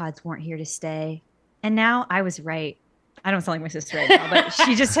AirPods weren't here to stay, and now I was right. I don't sound like my sister right now, but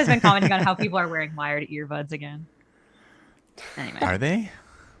she just has been commenting on how people are wearing wired earbuds again. Anyway, Are they?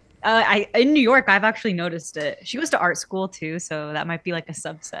 in New York, I've actually noticed it. She goes to art school too, so that might be like a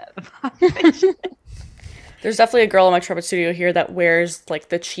subset of the population. there's definitely a girl in my trumpet studio here that wears like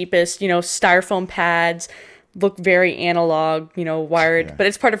the cheapest, styrofoam pads, look very analog, wired, Yeah. but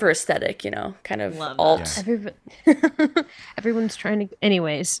it's part of her aesthetic, kind of Love that. alt. Yeah. Everyone's trying to.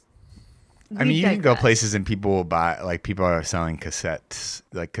 Anyways, I mean, you can go digress. places and people will buy, like, people are selling cassettes,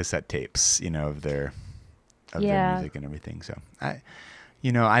 like cassette tapes, of their Yeah. music and everything. So I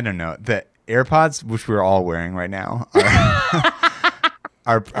don't know. The AirPods, which we're all wearing right now,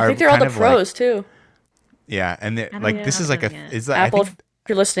 are I think they're all kind the of pros too. yeah, and they're don't like know this how is like to a yet. is like, Apple, I think if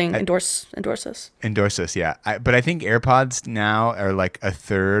you're listening, endorse us. endorse us, yeah. But I think AirPods now are like a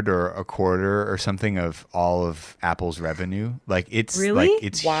third or a quarter or something of all of Apple's revenue. Like it's Really? like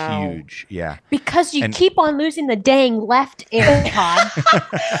it's Wow. huge. Yeah. because you And- keep on losing the dang left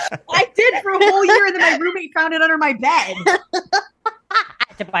AirPod. I did for a whole year, and then my roommate found it under my bed, I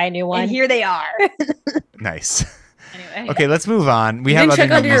had to buy a new one. and here they are. Nice. Anyway, Okay, let's move on. We You have didn't other check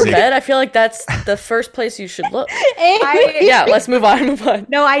new under your music. bed? I feel like that's the first place you should look. I, Yeah, let's move on.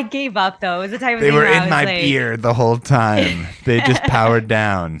 No, I gave up though. It was the type of They thing were where I in was my like, ear the whole time. They just powered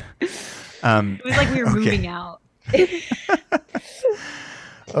down. It was like we were Okay. moving out.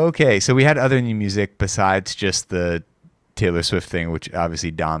 Okay, so we had other new music besides just the Taylor Swift thing, which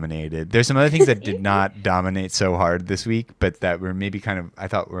obviously dominated. There's some other things that did not dominate so hard this week, but that were maybe I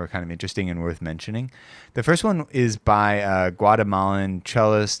thought were kind of interesting and worth mentioning. The first one is by a Guatemalan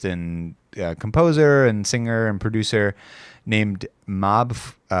cellist and composer and singer and producer named Mab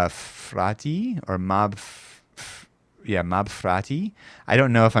Frati or Mab Frati. I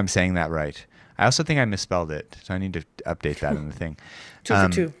don't know if I'm saying that right. I also think I misspelled it, so I need to update that in the thing. 2 for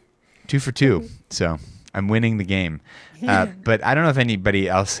 2. 2 for 2. So I'm winning the game. But I don't know if anybody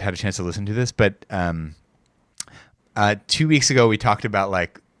else had a chance to listen to this, but 2 weeks ago we talked about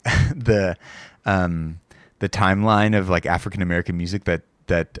like the timeline of like African American music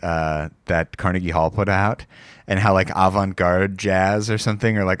that Carnegie Hall put out, and how like avant-garde jazz or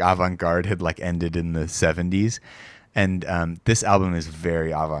something, or like avant-garde had like ended in the 70s. And this album is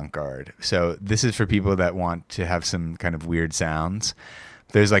very avant-garde. So this is for people that want to have some kind of weird sounds.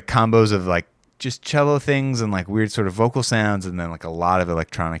 There's like combos of like just cello things and like weird sort of vocal sounds, and then like a lot of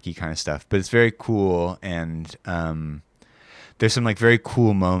electronic-y kind of stuff. But it's very cool, and there's some like very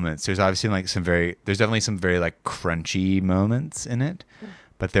cool moments. There's obviously like there's definitely some very like crunchy moments in it,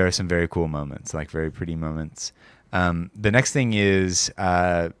 but there are some very cool moments, like very pretty moments. The next thing is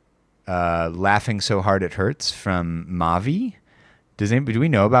Laughing So Hard It Hurts from Mavi. Do we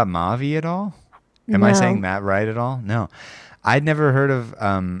know about Mavi at all? Am I No. saying that right at all? No. I'd never heard of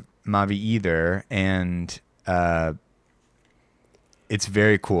Mavi either, and it's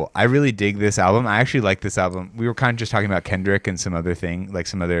very cool. I really dig this album. I actually like this album. We were kind of just talking about Kendrick and some other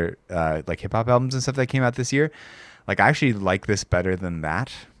like hip hop albums and stuff that came out this year. Like I actually like this better than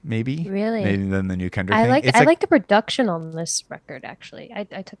that, maybe. Really? Maybe than the new Kendrick I thing. like It's I like the production on this record actually. I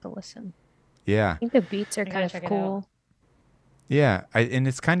took a listen. yeah. I think the beats are I kind gotta of check it cool. Yeah, and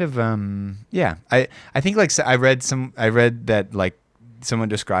it's kind of yeah. I think like I read that like someone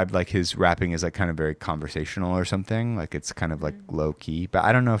described like his rapping as like kind of very conversational or something. Like it's kind of like low key, but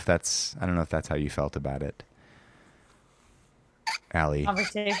I don't know if that's how you felt about it, Allie.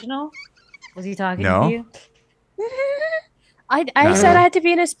 Conversational? Was he talking No. to you? I No. said I had to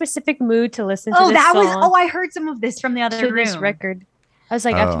be in a specific mood to listen to Oh, this that was. song, Oh, I heard some of this from the other to room. this record. I was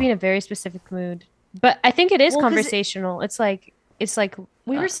like, I have to Oh. be in a very specific mood. But I think it is Well, 'cause conversational. It's like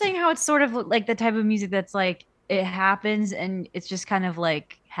We were saying how it's sort of like the type of music that's like it happens and it's just kind of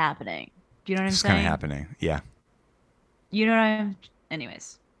like happening. Do you know what I'm It's kind saying? of happening. Yeah. You know what I'm.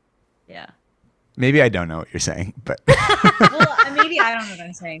 Anyways, yeah. Maybe I don't know what you're saying, but Well, maybe I don't know what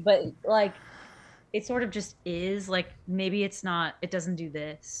I'm saying, but like, it sort of just is. Like, maybe it's not. It doesn't do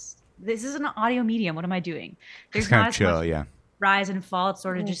this. This is an audio medium. What am I doing? There's it's kind not of as chill. much Yeah. rise and fall. It's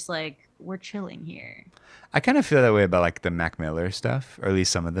sort of just like we're chilling here. I kind of feel that way about like the Mac Miller stuff, or at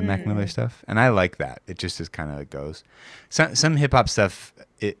least some of the Mac Miller stuff, and I like that. It just is kind of it goes. Some hip hop stuff,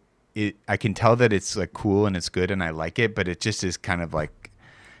 I can tell that it's like cool and it's good and I like it, but it just is kind of like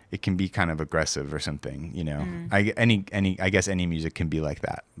it can be kind of aggressive or something, you know. I guess any music can be like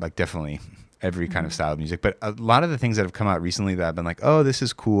that, like definitely every kind of style of music. But a lot of the things that have come out recently that I've been like, oh, this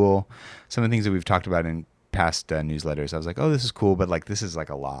is cool. Some of the things that we've talked about in past newsletters, I was like, oh, this is cool, but like this is like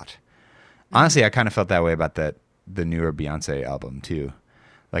a lot. Honestly, I kind of felt that way about the newer Beyonce album too.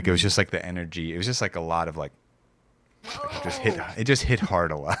 Like it was just like the energy. It was just like a lot of like it just hit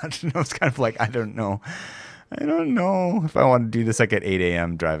hard a lot. And I was kind of like, I don't know if I want to do this like at 8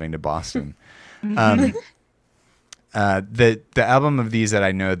 a.m. driving to Boston. The album of these that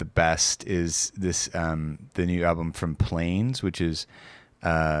I know the best is this the new album from Plains, which is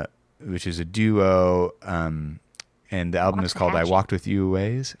a duo, and the album is called "I Walked with You a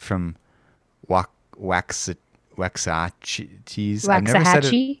Ways" from Waxahachie. I've never said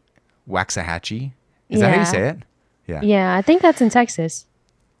it. Waxahachie. Is that how you say it? Yeah. Yeah, I think that's in Texas.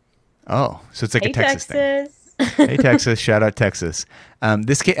 Oh, so it's like Hey, a Texas thing. Texas. Hey, Texas. Shout out Texas.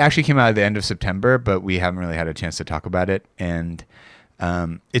 This actually came out at the end of September, but we haven't really had a chance to talk about it. And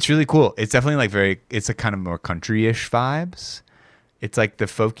it's really cool. It's definitely like it's a kind of more country-ish vibes. It's like the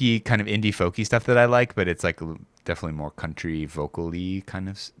folky, kind of indie folky stuff that I like, but it's like definitely more country vocally kind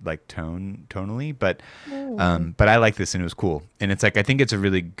of like tonally. But I like this and it was cool. And it's like, I think it's a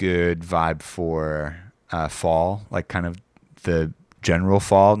really good vibe for fall, like kind of the general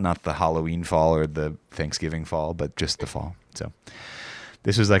fall, not the Halloween fall or the Thanksgiving fall, but just the fall. So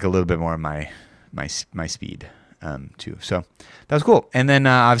this was like a little bit more of my speed too. So that was cool. And then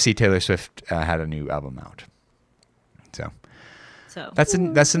obviously Taylor Swift had a new album out. So that's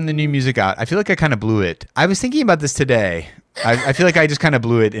in the new music out. I feel like I kind of blew it. I was thinking about this today. I feel like I just kind of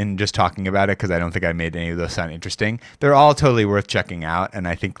blew it in just talking about it because I don't think I made any of those sound interesting. They're all totally worth checking out, and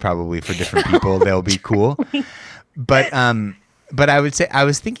I think probably for different people they'll be cool. But I would say I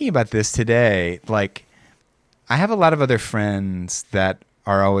was thinking about this today. Like, I have a lot of other friends that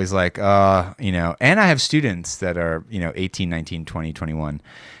are always like, you know, and I have students that are, you know, 18, 19, 20, 21.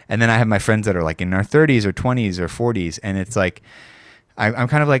 And then I have my friends that are like in our 30s or 20s or 40s. And it's like, I'm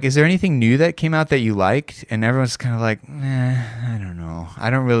kind of like, is there anything new that came out that you liked? And everyone's kind of like, I don't know. I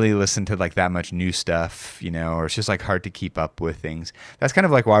don't really listen to like that much new stuff, you know, or it's just like hard to keep up with things. That's kind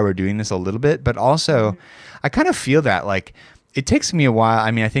of like why we're doing this a little bit. But also, I kind of feel that like it takes me a while. I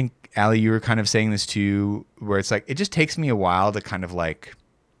mean, I think, Allie, you were kind of saying this too, where it's like, it just takes me a while to kind of like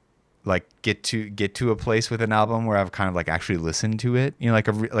get to a place with an album where I've kind of like actually listened to it, you know,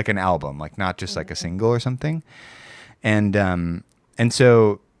 like an album, like not just like a single or something. And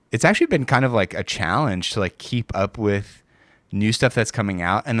so it's actually been kind of like a challenge to like keep up with new stuff that's coming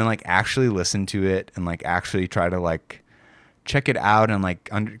out and then like actually listen to it and like actually try to like check it out and like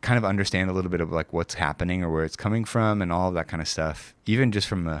kind of understand a little bit of like what's happening or where it's coming from and all of that kind of stuff. Even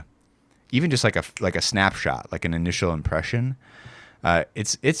just like a snapshot, like an initial impression.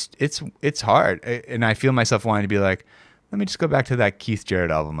 It's hard. And I feel myself wanting to be like, let me just go back to that Keith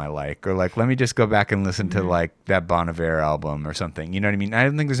Jarrett album I like, or like, let me just go back and listen to like that Bon Iver album or something. You know what I mean? I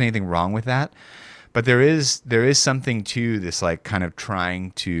don't think there's anything wrong with that, But there is something to this, like kind of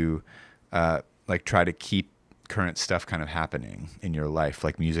trying to like try to keep current stuff kind of happening in your life,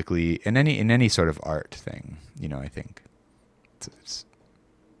 like musically, in any sort of art thing. You know, I think it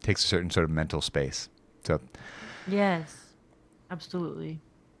takes a certain sort of mental space. So Yes, absolutely.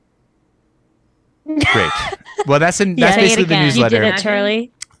 great. Well, that's Say it basically the again. You You did newsletter. it,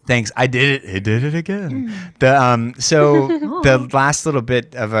 Charlie. Thanks. I did it. It did it again. So the last little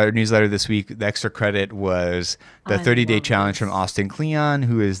bit of our newsletter this week, the extra credit was the I 30-day love challenge this. from Austin Kleon,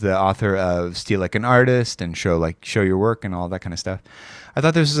 who is the author of Steal Like an Artist and Show Your Work and all that kind of stuff. I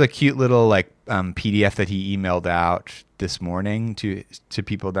thought this was a cute little like PDF that he emailed out this morning to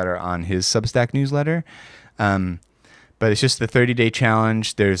people that are on his Substack newsletter. But it's just the 30-day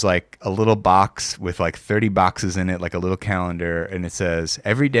challenge. There's like a little box with like 30 boxes in it, like a little calendar. And it says,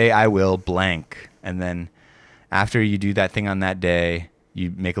 every day I will blank. And then after you do that thing on that day,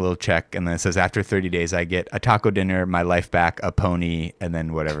 you make a little check. And then it says, after 30 days, I get a taco dinner, my life back, a pony, and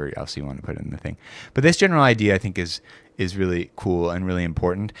then whatever else you want to put in the thing. But this general idea, I think, is really cool and really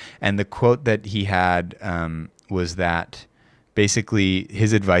important. And the quote that he had was that basically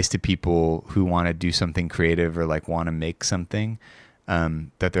his advice to people who want to do something creative or like want to make something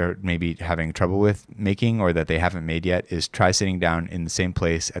that they're maybe having trouble with making or that they haven't made yet is try sitting down in the same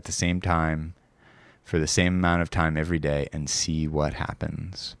place at the same time for the same amount of time every day and see what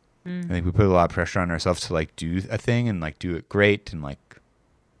happens. I think we put a lot of pressure on ourselves to like do a thing and like do it great and like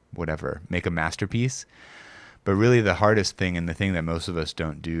whatever, make a masterpiece. But really the hardest thing and the thing that most of us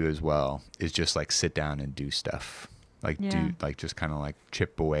don't do as well is just like sit down and do stuff. Like just kind of like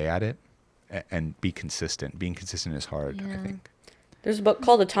chip away at it and be consistent. Being consistent is hard, I think. There's a book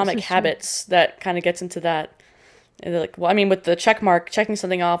called Atomic Habits that kind of gets into that. And they're like, well, I mean, with the check mark, checking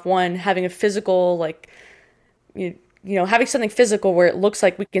something off, one, having a physical, like, you know, having something physical where it looks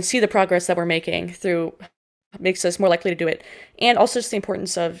like we can see the progress that we're making through makes us more likely to do it. And also just the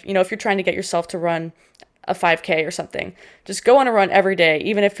importance of, you know, if you're trying to get yourself to run a 5K or something, just go on a run every day,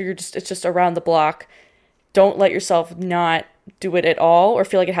 even if it's just around the block. Don't let yourself not do it at all or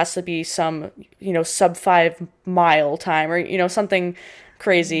feel like it has to be some, you know, sub 5 mile time or, you know, something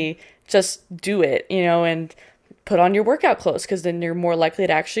crazy. Just do it, you know, and put on your workout clothes because then you're more likely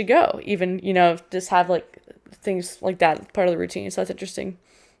to actually go. Even, you know, just have like things like that part of the routine. So that's interesting.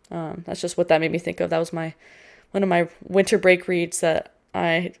 That's just what that made me think of. That was one of my winter break reads that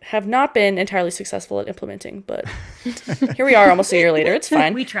I have not been entirely successful at implementing, but here we are almost a year later. It's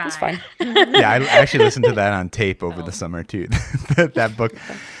fine. We try. It's fine. Yeah, I actually listened to that on tape over the summer too. that book.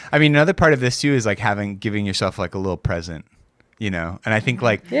 I mean, another part of this too is like giving yourself like a little present, you know? And I think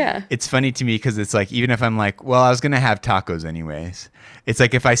like, Yeah. it's funny to me because it's like, even if I'm like, well, I was going to have tacos anyways. It's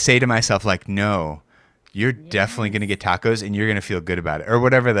like, if I say to myself like, no, you're definitely going to get tacos and you're going to feel good about it or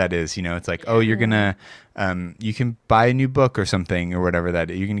whatever that is, you know, it's like, oh, you're going to, you can buy a new book or something or whatever that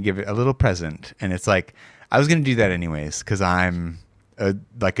is. You're going to give it a little present. And it's like, I was going to do that anyways because I'm a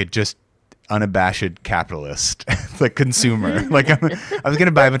just unabashed capitalist, like consumer. Like I was going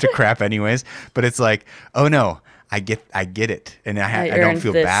to buy a bunch of crap anyways, but it's like, oh no, I get it. And I don't earned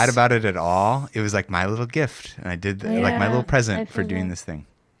feel this. bad about it at all. It was like my little gift. And I did like my little I present for feel doing that. this thing.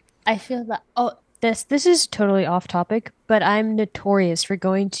 I feel that this is totally off topic, but I'm notorious for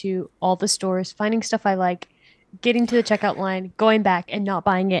going to all the stores, finding stuff I like, getting to the checkout line, going back and not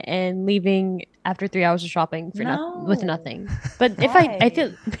buying it and leaving after 3 hours of shopping for with No. nothing. But if I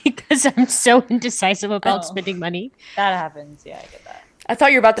feel because I'm so indecisive about Oh. spending money. That happens. Yeah, I get that. I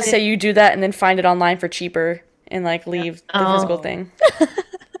thought you were about to say you do that and then find it online for cheaper and like leave the physical Oh. thing.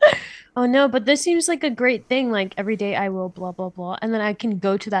 Oh no, but this seems like a great thing. Like every day I will blah blah blah, and then I can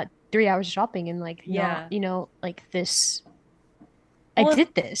go to that 3 hours of shopping and like Yeah. not, you know, like this. Well, I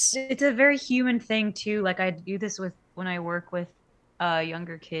did this. It's a very human thing too. Like I do this when I work with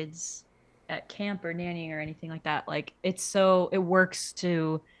younger kids at camp or nannying or anything like that. Like it works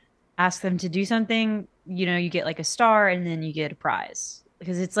to ask them to do something, you know, you get like a star and then you get a prize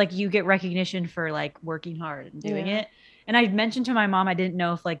because it's like you get recognition for like working hard and doing Yeah. it. And I mentioned to my mom I didn't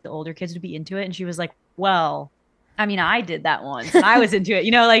know if like the older kids would be into it and she was like, "Well, I mean, I did that once. And I was into it."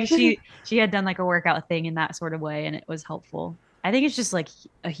 You know, like she had done like a workout thing in that sort of way and it was helpful. I think it's just like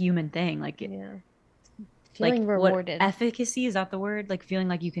a human thing. Like Yeah. like Feeling what rewarded. efficacy is that the word? Like feeling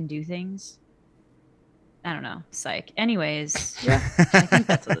like you can do things. I don't know. Psych. Anyways, I think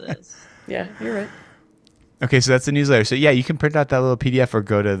that's what it is. Yeah, you're right. Okay, so that's the newsletter. So yeah, you can print out that little PDF or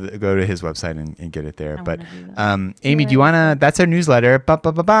go to his website and get it there. I But wanna do that. Amy, do you wanna? That's our newsletter. Ba,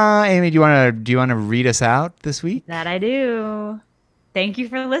 ba, ba, ba. Amy, do you wanna read us out this week? That I do. Thank you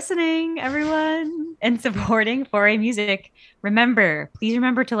for listening, everyone, and supporting 4A Music. Please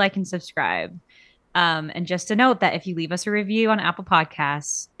remember to like and subscribe. And just a note that if you leave us a review on Apple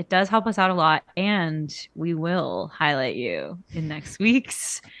Podcasts, it does help us out a lot, and we will highlight you in next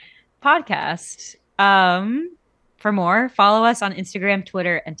week's podcast. For more, follow us on Instagram,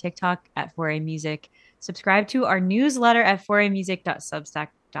 Twitter, and TikTok at 4A Music. Subscribe to our newsletter at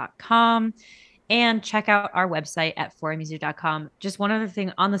 4amusic.substack.com and check out our website at 4amusic.com. Just one other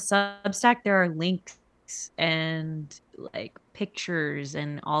thing, on the Substack, there are links and like pictures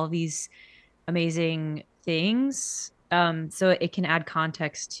and all of these amazing things. So it can add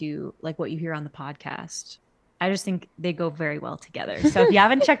context to like what you hear on the podcast. I just think they go very well together. So if you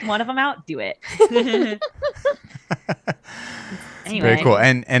haven't checked one of them out, do it. Anyway. Very cool.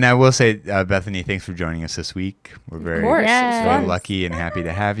 And I will say, Bethany, thanks for joining us this week. We're very, very lucky and happy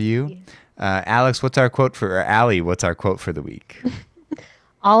to have you. Alex, what's our quote for, or Allie, what's our quote for the week?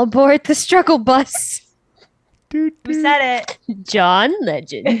 All aboard the struggle bus. Who said it? John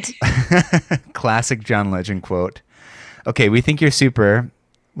Legend. Classic John Legend quote. Okay, we think you're super.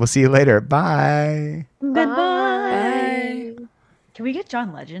 We'll see you later. Bye. Goodbye. Bye. Can we get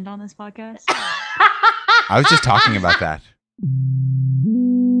John Legend on this podcast? I was just talking about that.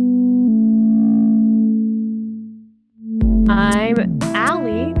 I'm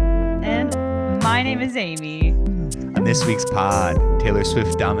Allie. And my name is Amy. On this week's pod, Taylor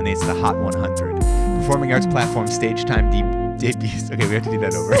Swift dominates the Hot 100. Performing arts platform Stage Time debuts. Okay, we have to do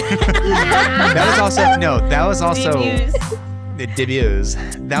that over. That was also the debuts.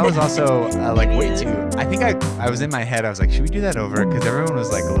 That was also like way too. I think I was in my head. I was like, should we do that over? Because everyone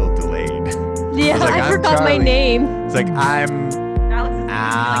was like a little delayed. Yeah, like, I I'm forgot Charlie. my name. It's like I'm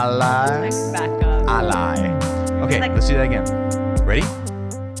Alex is back up. Ally. Okay, let's do that again. Ready?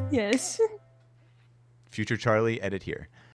 Yes. Future Charlie, edit here.